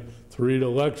Cincinnati, and 3 to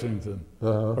Lexington.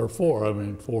 Or 4, I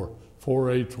mean 4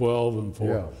 A-12 and 4.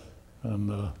 Yeah.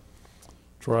 And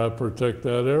try to protect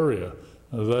that area.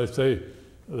 As I say,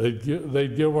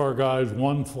 they'd give our guys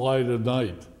 1 flight a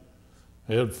night.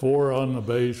 They had 4 on the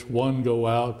base, 1 go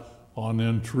out on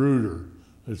intruder.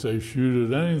 They say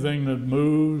shoot at anything that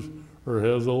moves or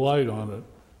has a light on it.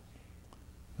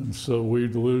 And so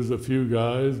we'd lose a few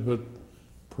guys, but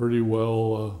pretty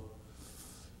well.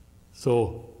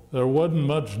 So there wasn't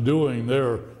much doing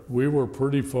there. We were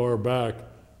pretty far back.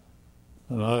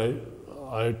 And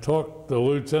I talked to the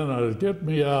lieutenant, get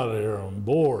me out of here, I'm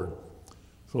bored.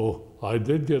 So I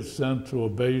did get sent to a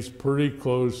base pretty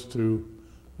close to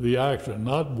the action,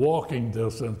 not walking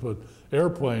distance, but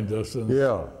airplane distance.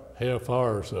 Yeah. Half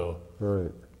hour or so.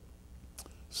 Right.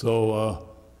 So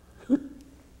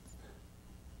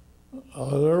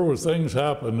there was things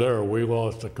happened there. We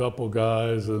lost a couple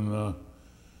guys, and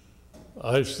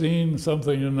I seen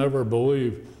something you never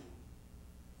believe.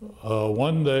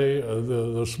 One day,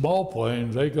 the small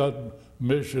planes, they got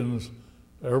missions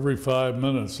every 5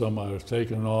 minutes. Somebody was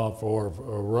taking off or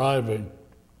arriving.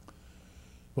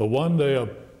 But one day,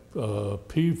 a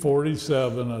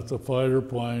P-47, that's a fighter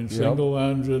plane, single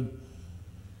engine,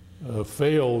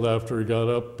 failed after he got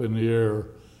up in the air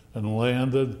and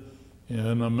landed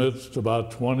in amidst about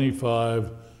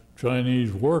 25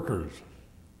 Chinese workers.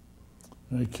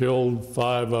 They killed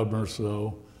 5 of them or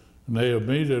so, and they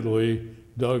immediately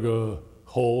dug a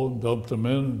hole and dumped them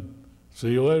in, and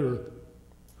see you later.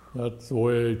 That's the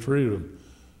way they treat them.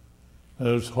 And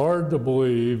it's hard to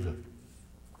believe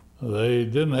they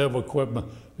didn't have equipment.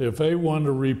 If they wanted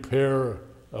to repair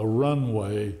a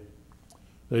runway,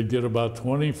 they'd get about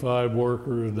 25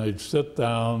 workers, and they'd sit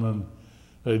down and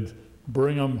they'd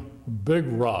bring them big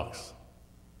rocks,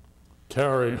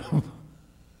 carry them,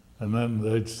 and then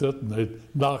they'd sit and they'd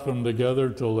knock them together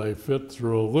till they fit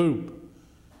through a loop.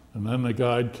 And then the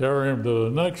guy'd carry them to the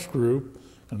next group,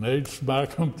 and they'd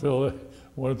smack them till they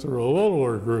went through a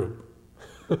littler group.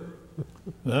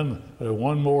 Then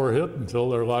one more hit until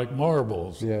they're like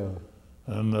marbles. Yeah.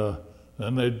 And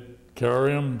then they'd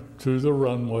carry them to the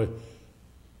runway.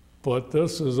 But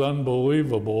this is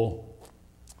unbelievable.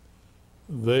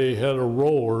 They had a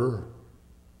roller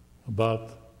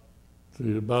about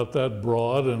that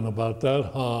broad and about that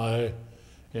high,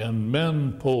 and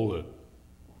men pulled it.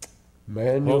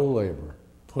 Manual labor.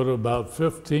 Put about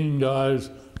 15 guys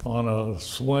on a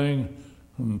sling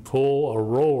and pull a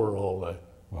roller all day.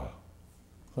 Wow.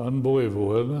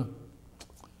 Unbelievable, isn't it?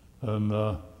 And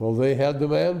well, they had the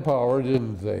manpower,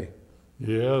 didn't they?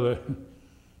 yeah,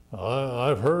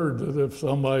 I've heard that if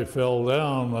somebody fell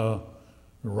down,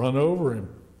 run over him.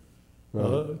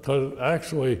 Because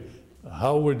actually,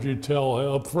 how would you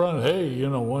tell up front, hey, you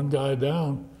know, one guy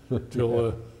down,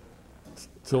 till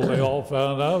they all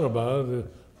found out about it,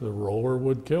 the roller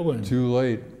would kill him. Too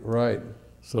late, right.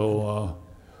 So,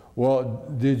 well,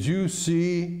 did you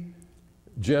see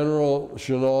General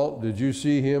Chenault? Did you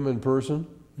see him in person?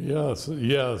 yes,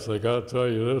 I got to tell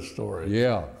you this story.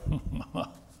 Yeah.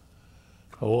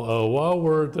 While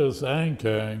we're at this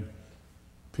Ankang,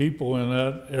 people in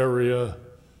that area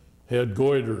had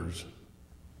goiters.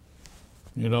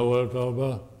 You know what I'm talking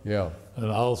about? Yeah.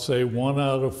 And I'll say 1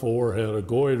 out of 4 had a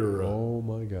goiter. Oh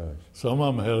my gosh. Some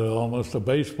of them had almost a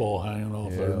baseball hanging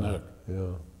off their neck.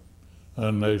 Yeah.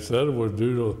 And they said it was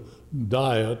due to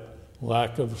diet,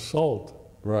 lack of salt.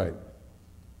 Right.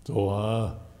 So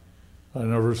I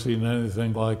never seen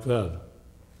anything like that.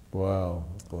 Wow.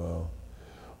 Wow.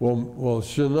 Well,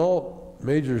 Chenault,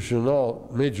 Major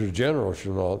General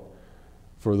Chenault,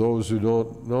 for those who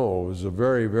don't know, was a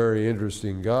very, very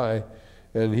interesting guy,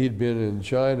 and he'd been in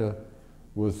China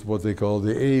with what they call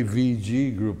the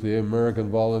AVG group, the American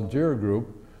Volunteer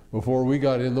Group, before we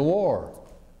got in the war.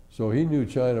 So he knew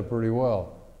China pretty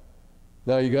well.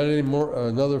 Now, you got any more,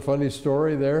 another funny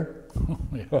story there?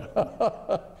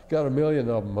 Got a million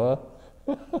of them,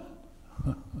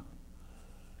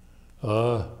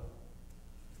 huh?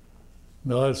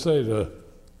 No, I say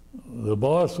the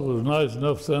boss was nice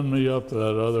enough to send me up to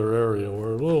that other area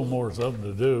where a little more something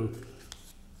to do.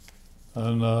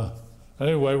 And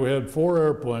anyway, we had 4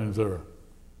 airplanes there.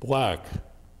 black.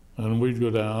 And we'd go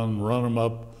down, run them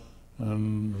up,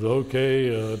 and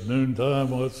okay, at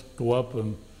noontime, let's go up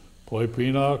and play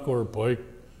pinochle or play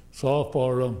softball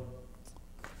or them.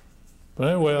 But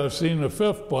anyway, I've seen the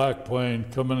 5th black plane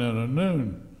coming in at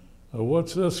noon.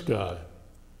 What's this guy?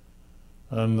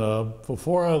 And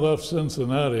before I left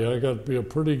Cincinnati, I got to be a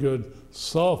pretty good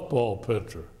softball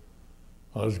pitcher.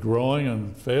 I was growing,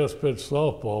 and fast pitch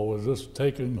softball was just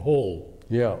taking hold.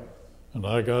 Yeah. And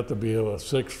I got to be a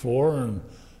 6'4", and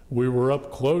we were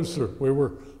up closer. We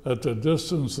were at the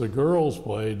distance the girls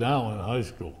play now in high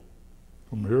school,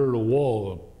 from here to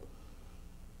Wall.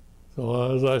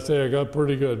 So as I say, I got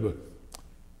pretty good. But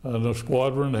and the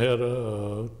squadron had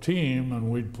a team, and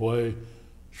we'd play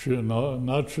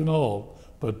not Chenault,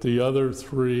 but the other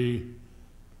 3.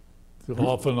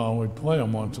 Off and on, we'd play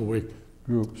them once a week.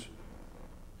 Groups.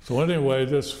 So anyway,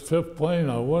 this 5th plane,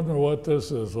 I wonder what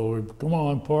this is. So we come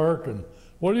on, park, and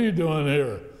what are you doing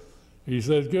here? He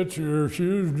said, get your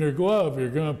shoes and your glove, you're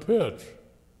gonna pitch.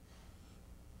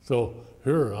 So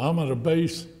here, I'm at a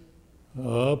base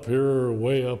up here,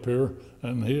 way up here,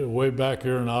 and he way back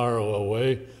here an hour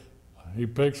away. He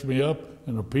picks me up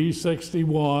in a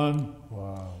P-61.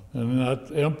 Wow. And in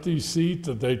that empty seat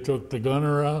that they took the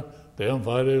gunner out, damn if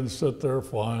I didn't sit there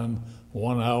flying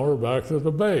 1 hour back to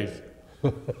the base.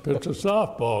 Pitch a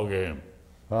softball game.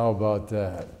 How about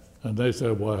that? And they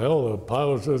said, well, hell, the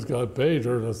pilots just got paid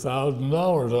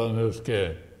 $1,000 on this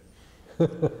game.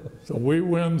 So we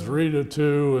win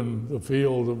 3-2, and the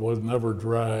field was never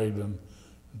dragged, and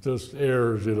just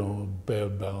airs, you know,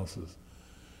 bad bounces.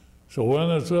 So when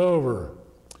it's over,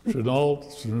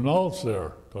 Chenault's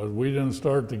there, because we didn't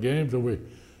start the game till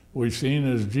we seen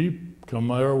his Jeep come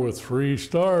there with 3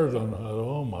 stars on it.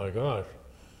 Oh my gosh.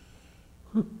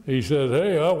 He said,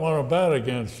 hey, I want to bat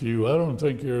against you. I don't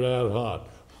think you're that hot.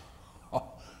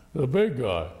 The big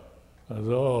guy. I said,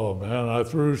 oh man, I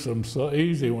threw some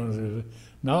easy ones. He said,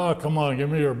 no, come on, give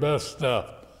me your best stuff.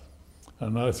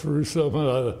 And I threw some,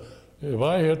 if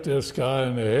I hit this guy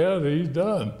in the head, he's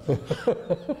done.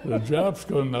 The Japs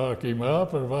couldn't knock him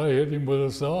out, but if I hit him with a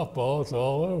softball, it's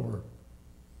all over.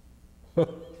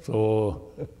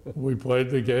 So we played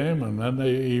the game, and then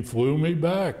he flew me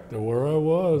back to where I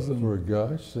was. And for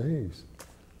gosh sakes!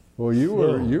 Well, you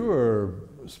were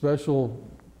a special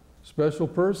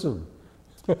person.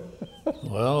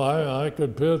 Well, I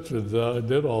could pitch, and I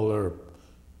did all their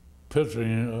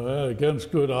pitching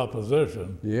against good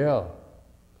opposition. Yeah.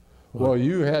 Well,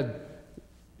 you had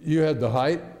the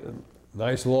height,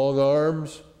 nice long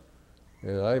arms,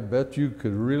 and I bet you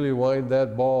could really wind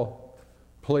that ball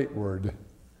plateward.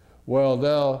 Well,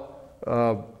 now,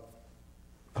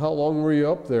 how long were you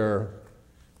up there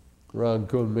around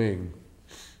Kunming?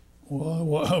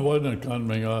 Well, I wasn't at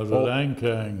Kunming, I was at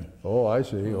Ankang. Oh, I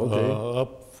see, okay.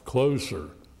 Up closer.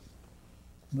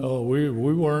 No, we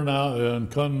weren't out in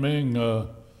Kunming.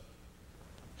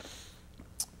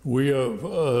 We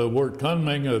were at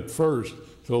Kunming at first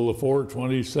till the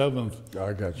 427th.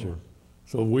 I got you.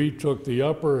 So we took the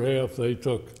upper half, they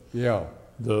took the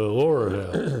lower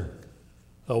half.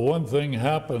 One thing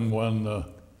happened when the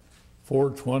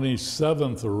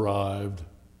 427th arrived.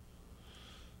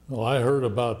 Well, I heard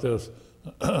about this.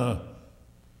 The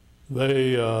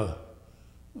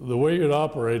way you'd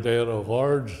operate, they had a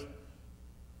large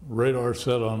radar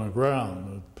set on the ground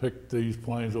that picked these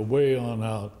planes way on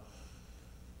out.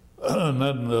 And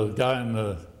then the guy in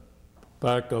the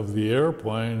back of the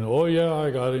airplane, oh yeah,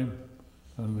 I got him,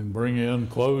 and then bring in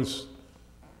close.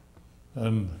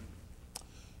 And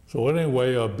so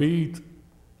anyway, a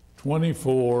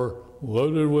B-24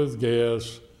 loaded with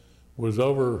gas was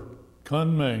over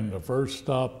Kunming, the first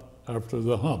stop after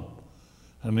the hump.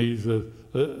 And he said,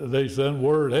 they sent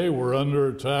word, hey, we're under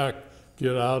attack,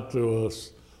 get out to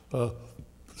a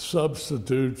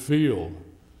substitute field.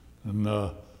 And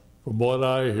from what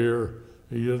I hear,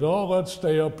 he said, oh, let's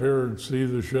stay up here and see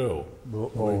the show.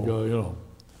 We go, you know.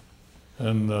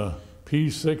 And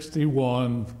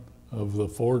P-61 of the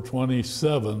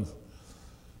 427th,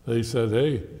 they said,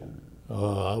 hey,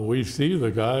 we see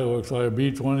the guy, looks like a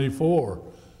B-24.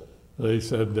 They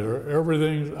said,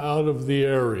 everything's out of the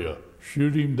area,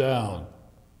 shoot him down.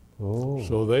 Oh.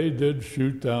 So they did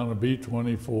shoot down a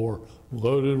B-24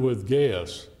 loaded with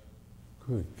gas.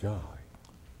 Good God.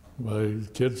 My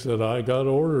kid said, I got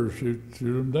orders, shoot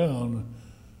him down.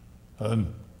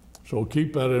 And so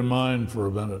keep that in mind for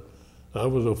a minute. That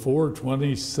was a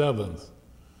 427th.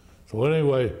 So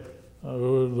anyway,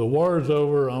 the war's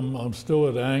over, I'm still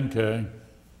at Ankang,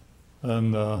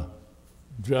 and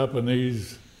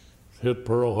Japanese hit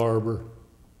Pearl Harbor.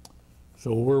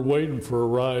 So we're waiting for a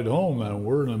ride home, and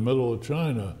we're in the middle of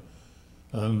China.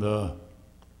 And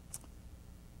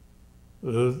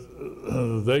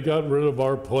they got rid of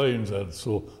our planes, and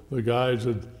so the guys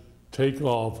would take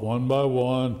off one by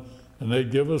one, and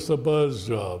they'd give us a buzz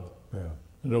job. Yeah.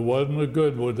 And it wasn't a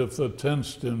good one if the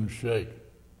tents didn't shake.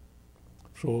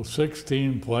 So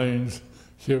 16 planes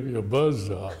give you a buzz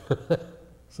job.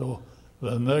 So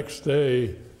the next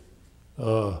day,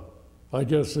 I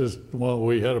guess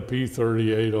we had a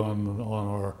P-38 on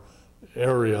our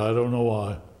area. I don't know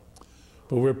why.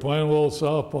 But we were playing a little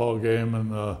softball game,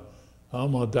 and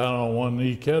I'm down on one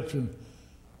knee catching.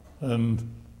 And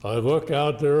I look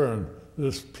out there, and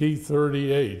this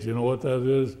P-38, you know what that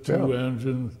is? Two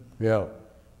engines. Yeah.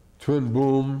 Twin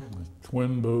boom.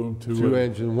 Twin boom. Two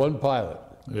engine, one pilot.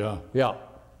 Yeah. Yeah.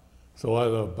 So I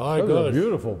thought, by That was gosh. a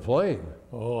beautiful plane.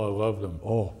 Oh, I loved them.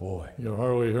 Oh, boy. You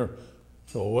hardly hear.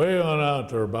 So way on out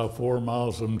there, about 4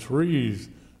 miles, some trees,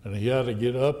 and he had to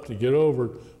get up to get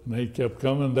over, and they kept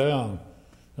coming down.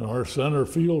 And our center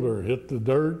fielder hit the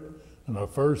dirt, and our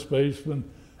first baseman,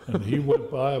 and he went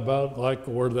by about like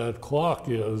where that clock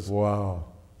is. Wow.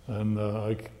 And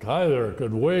a guy there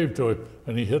could wave to it,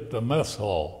 and he hit the mess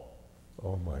hall.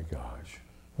 Oh, my gosh.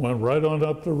 Went right on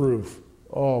up the roof.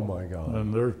 Oh, my God.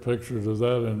 And there's pictures of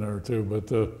that in there too. But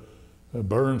they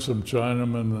burned some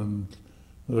Chinamen and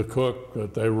the cook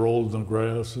that they rolled in the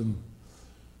grass. And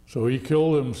so he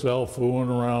killed himself fooling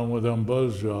around with them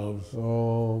buzz jobs.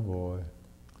 Oh, boy.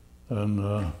 And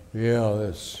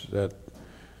Yeah, that.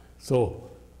 so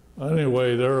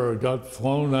anyway, there got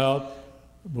flown out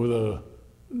with a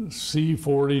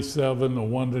C-47, the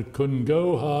one that couldn't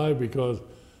go high because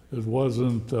it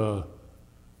wasn't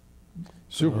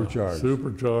Supercharged.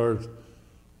 supercharged,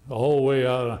 all the way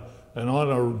out. And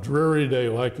on a dreary day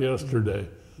like yesterday,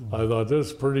 I thought, this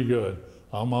is pretty good.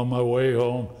 I'm on my way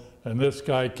home, and this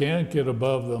guy can't get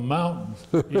above the mountains.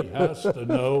 He has to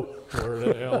know where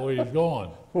the hell he's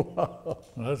going. Wow.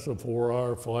 And that's a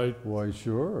 4-hour flight Why,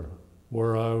 sure.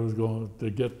 where I was going to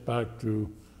get back to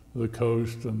the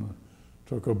coast, and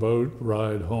took a boat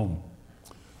ride home.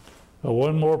 Now,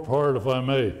 one more part, if I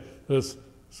may.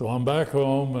 So I'm back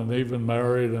home and even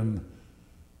married, and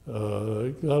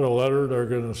got a letter. They're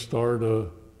going to start a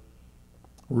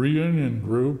reunion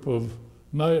group of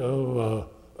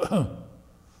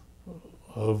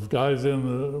guys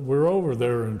we're over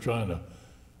there in China,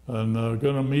 and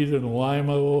going to meet in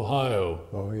Lima, Ohio.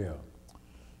 Oh, yeah.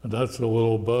 And that's a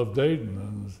little above Dayton,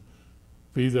 and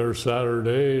be there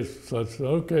Saturday. So I said,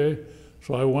 okay.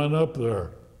 So I went up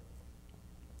there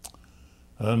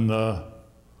and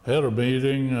had a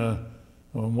meeting.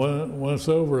 When it's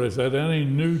over, they said, any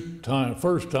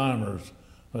first-timers?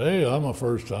 Hey, I'm a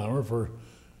first-timer.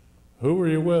 Who were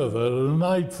you with? The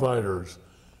night fighters.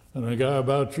 And a guy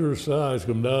about your size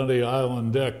come down the aisle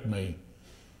and decked me,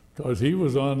 because he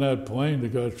was on that plane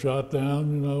that got shot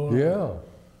down, you know. Yeah.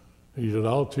 He said,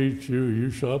 I'll teach you.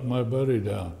 You shot my buddy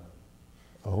down.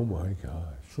 Oh, my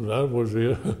gosh. So that was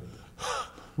it.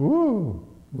 Woo.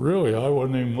 Really, I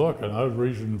wasn't even looking. I was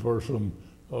reaching for some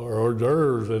hors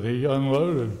d'oeuvres that he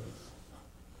unloaded.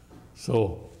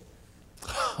 So,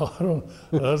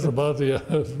 that's about the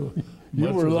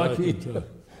You were lucky.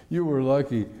 You were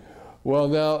lucky. Well,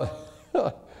 now,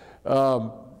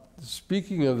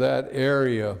 speaking of that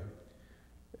area,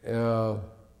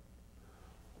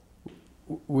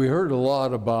 we heard a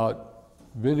lot about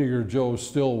Vinegar Joe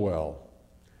Stilwell,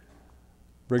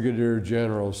 Brigadier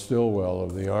General Stilwell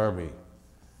of the Army.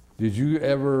 Did you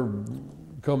ever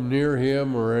come near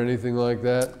him or anything like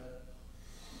that?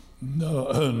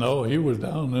 No, he was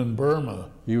down in Burma.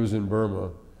 He was in Burma.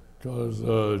 Because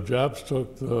Japs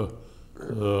took the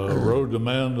road to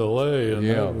Mandalay, and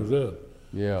that was it.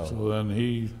 Yeah. So then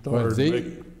he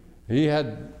started. But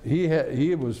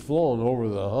he was flown over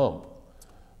the hump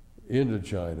into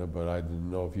China, but I didn't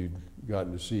know if you'd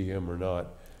gotten to see him or not.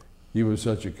 He was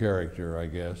such a character, I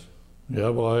guess. Yeah,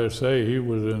 well, I say he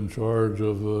was in charge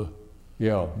of the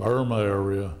Burma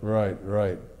area. Right,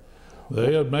 right.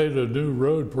 They had made a new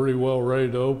road pretty well ready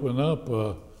to open up.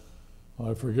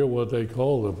 I forget what they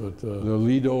called it, but the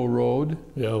Lido Road.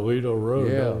 Yeah, Lido Road.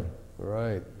 Yeah,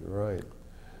 right, right.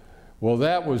 Well,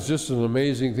 that was just an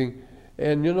amazing thing,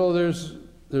 and you know,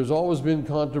 there's always been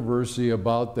controversy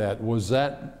about that. Was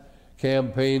that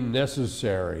campaign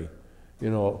necessary? You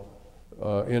know,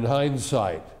 in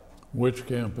hindsight. Which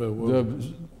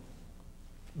campaign?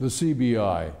 The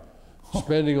CBI,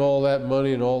 spending all that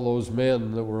money and all those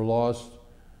men that were lost,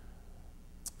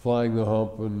 flying the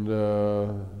hump and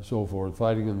so forth,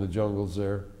 fighting in the jungles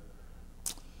there.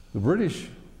 The British,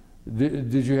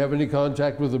 did you have any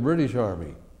contact with the British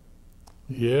Army?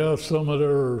 Yeah, some of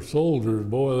their soldiers,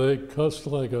 boy, they cussed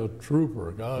like a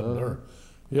trooper. God,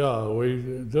 yeah,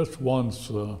 we just once.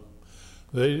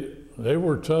 They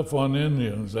were tough on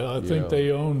Indians. I think Yeah.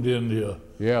 they owned India.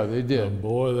 Yeah, they did. And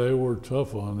boy, they were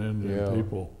tough on Indian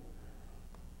people.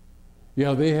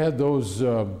 Yeah, they had those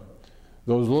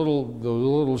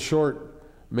little short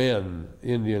men,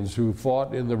 Indians, who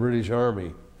fought in the British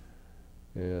Army,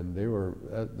 and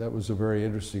that was a very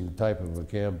interesting type of a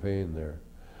campaign there.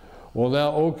 Well,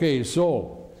 now, okay,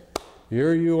 so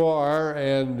here you are,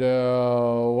 and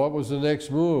what was the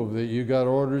next move? That you got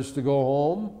orders to go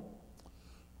home?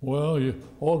 Well,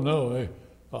 oh no,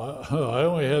 I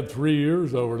only had 3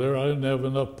 years over there. I didn't have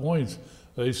enough points.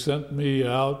 They sent me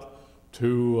out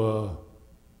to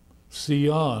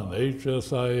Sion,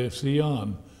 HSI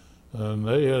Sion, and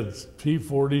they had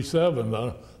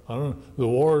P-47. I don't. The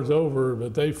war's over,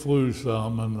 but they flew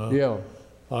some, and Yeah.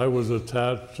 I was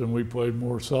attached, and we played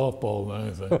more softball than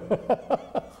anything.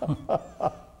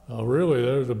 Really,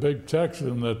 there's a big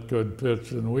Texan that could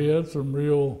pitch, and we had some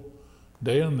real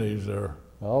dandies there.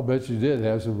 I'll bet you did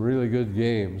have some really good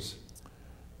games.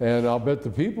 And I'll bet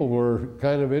the people were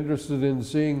kind of interested in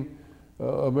seeing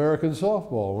American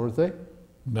softball, weren't they?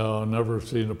 No, never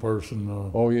seen a person.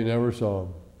 Oh, you never saw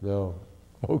them? No.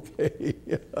 Okay.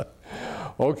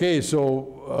 Okay,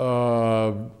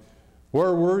 so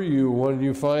where were you when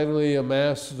you finally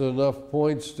amassed enough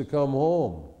points to come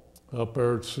home? Up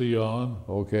there at Sion,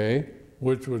 Okay.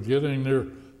 which was getting their,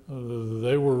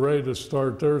 they were ready to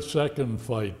start their second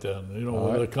fight then,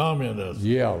 with the communists.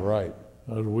 Yeah, right.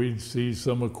 We'd see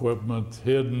some equipment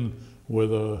hidden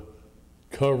with a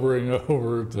covering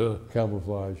over to,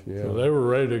 Camouflage, yeah. so they were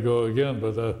ready to go again,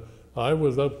 but I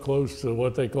was up close to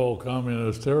what they call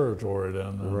communist territory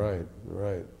then. Right,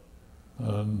 right.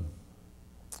 And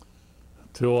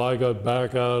till I got back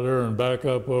out of there and back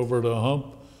up over the hump,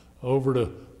 over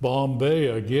to Bombay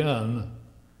again,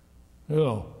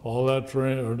 all that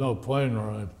plane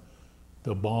ride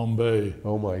to Bombay.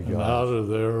 Oh my And out God. of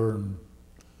there and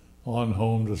on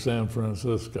home to San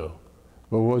Francisco.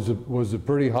 But was it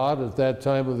pretty hot at that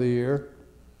time of the year?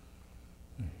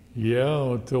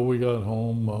 Yeah, until we got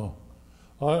home.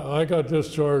 I got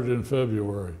discharged in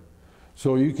February.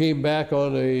 So you came back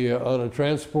on a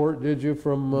transport, did you,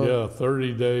 from? Yeah,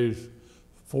 30 days,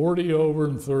 40 over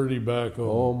and 30 back home.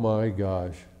 Oh my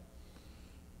gosh.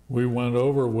 We went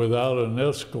over without an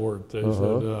escort. They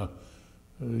said,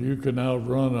 you can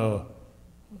outrun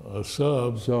a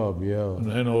sub. Sub, yeah.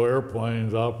 And there no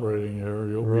airplanes operating here.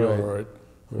 You'll be all right.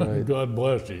 Right. God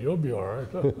bless you. You'll be all right.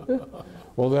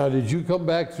 Well, now, did you come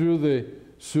back through the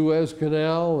Suez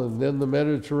Canal and then the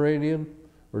Mediterranean?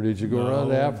 Or did you go around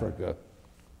No. Africa?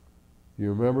 You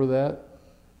remember that?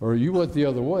 Or you went the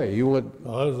other way? You went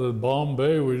I was at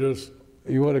Bombay. We just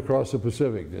across the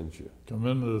Pacific, didn't you? come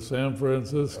into San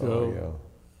Francisco. Oh, yeah.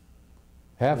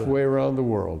 Halfway around the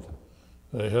world.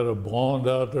 They had a blonde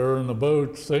out there in the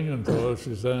boat singing to us.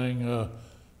 She sang,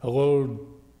 hello,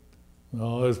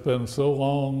 no, it's been so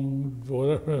long,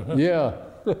 whatever. Yeah.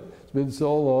 It's been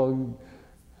so long.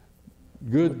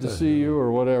 Good to see you,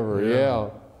 or whatever. Yeah.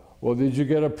 Well, did you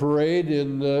get a parade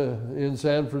in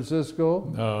San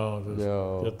Francisco? No, just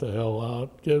No. get the hell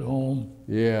out, get home.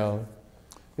 Yeah.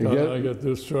 You I got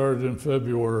discharged in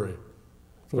February.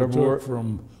 So February- it took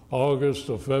from August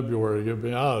to February to get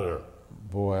me out of there.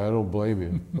 Boy, I don't blame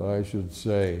you, I should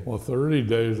say. Well, 30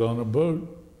 days on a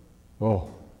boat. Oh,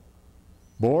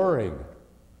 boring.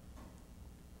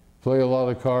 Play a lot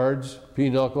of cards,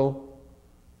 pinochle,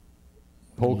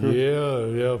 poker.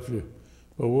 Yeah.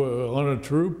 But on a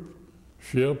troop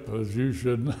ship, as you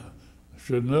should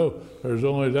know, there's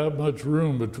only that much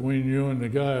room between you and the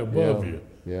guy above you.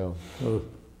 Yeah, So,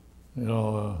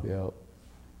 yeah.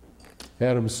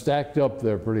 Had them stacked up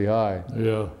there pretty high.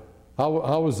 yeah.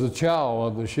 How was the chow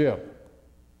on the ship?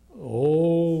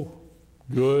 Oh,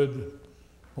 good.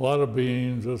 A lot of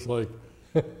beans, just like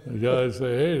the guys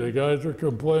say, hey, the guys are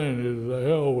complaining. The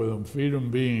hell with them, feed them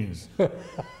beans. Oh,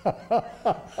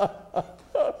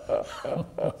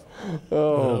 that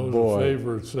was boy. a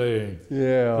favorite saying.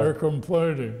 Yeah. They're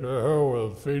complaining. The hell with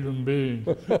them, feed them beans.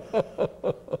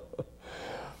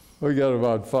 We got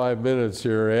about 5 minutes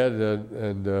here, Ed,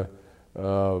 and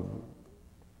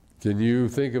can you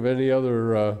think of any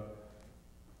other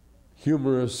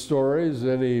humorous stories,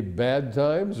 any bad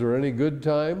times or any good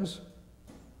times?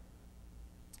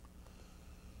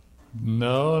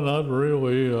 No, not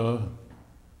really.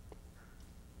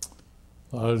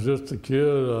 I was just a kid.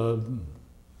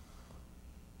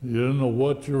 You didn't know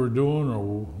what you were doing or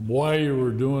why you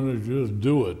were doing it. You just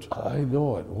do it. I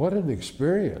know it. What an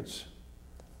experience.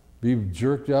 Be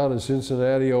jerked out of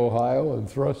Cincinnati, Ohio, and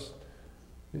thrust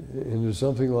into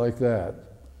something like that.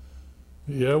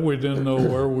 Yeah, we didn't know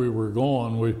where we were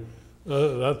going.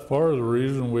 That's part of the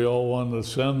reason we all wanted to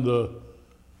send a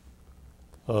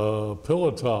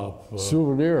pillow top.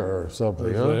 Souvenir or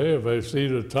something, They huh? say, hey, if they see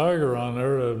the tiger on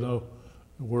there, they know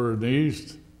we're in the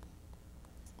east.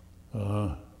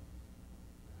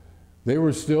 They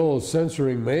were still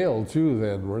censoring mail too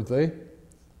then, weren't they?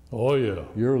 Oh yeah.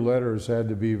 Your letters had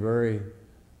to be very,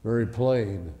 very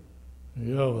plain.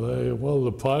 Yeah, well,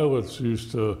 the pilots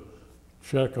used to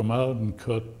check them out and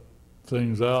cut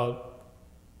things out.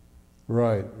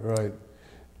 Right, right.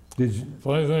 Did you?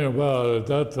 Funny thing about it, at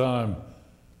that time,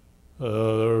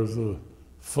 there was a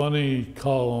funny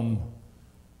column,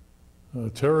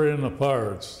 Terry and the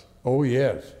Pirates. Oh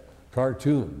yes,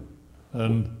 cartoon.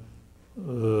 And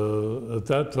at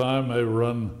that time, they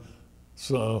run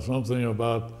something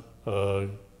about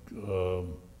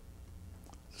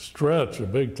Stretch, a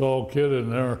big tall kid in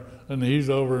there, and he's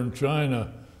over in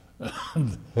China.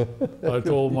 And I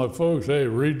told my folks, hey,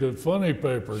 read the funny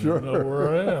paper, Sure. you know where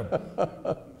I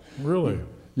am. Really?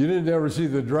 You didn't ever see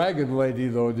the Dragon Lady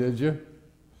though, did you?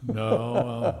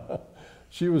 No.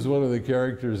 She was one of the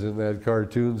characters in that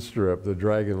cartoon strip, the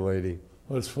Dragon Lady.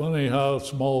 It's funny how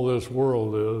small this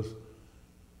world is.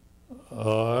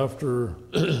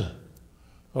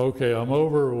 Okay, I'm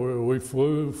over, we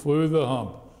flew the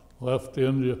hump, left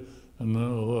India, and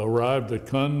then arrived at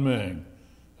Kunming.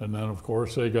 And then, of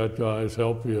course, they got guys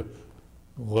help you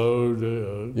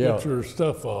load, get your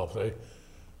stuff off.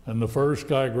 And the first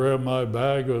guy grabbed my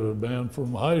bag was a man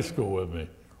from high school with me,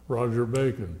 Roger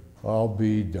Bacon. I'll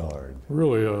be darned.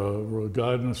 Really, a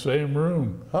guy in the same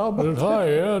room. How about Hi,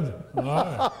 Ed.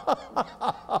 Hi.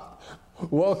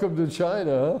 Welcome to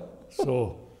China, huh?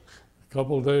 So a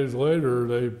couple of days later,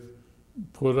 they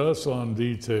put us on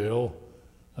detail,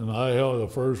 and the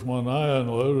first one I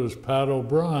unloaded was Pat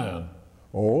O'Brien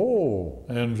Oh.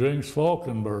 and Jinx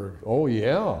Falkenberg. Oh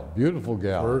yeah, beautiful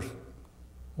gal. First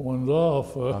one's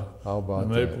off. How about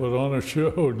and they that? put on a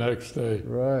show next day.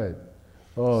 Right.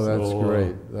 Oh, that's So,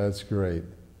 great. That's great.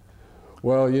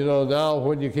 Well, you know, now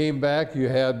when you came back, you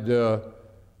had, did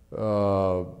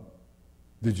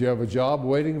you have a job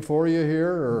waiting for you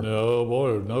here? Or? No,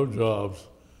 boy, no jobs.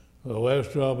 The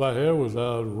last job I had was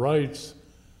out at Wright's,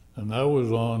 and that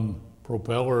was on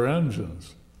propeller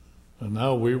engines. And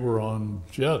now we were on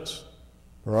jets.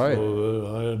 Right.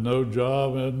 So I had no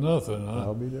job, had nothing.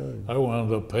 I'll be darned. I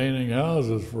wound up painting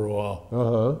houses for a while.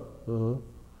 Uh-huh. Uh-huh.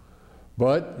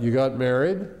 But you got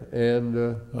married and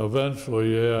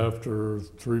Eventually, yeah, after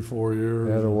 3-4 years.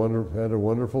 had a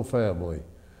wonderful family.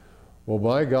 Well,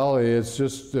 by golly, it's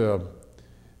just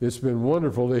it's been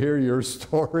wonderful to hear your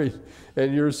story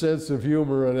and your sense of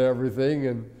humor and everything.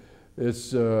 And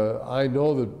it's I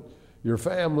know that your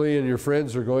family and your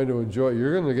friends are going to enjoy.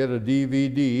 You're going to get a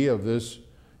DVD of this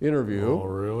interview. Oh,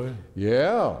 really?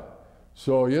 Yeah.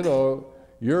 So, you know,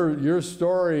 your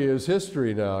story is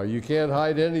history now. You can't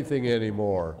hide anything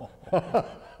anymore.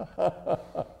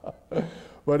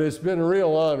 But it's been a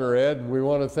real honor, Ed, and we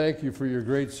want to thank you for your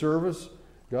great service.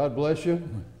 God bless you,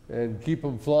 and keep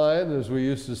them flying, as we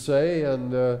used to say,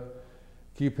 and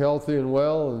keep healthy and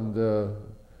well, and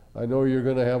I know you're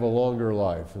going to have a longer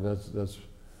life, and that's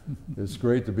it's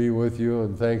great to be with you,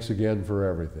 and thanks again for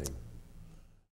everything.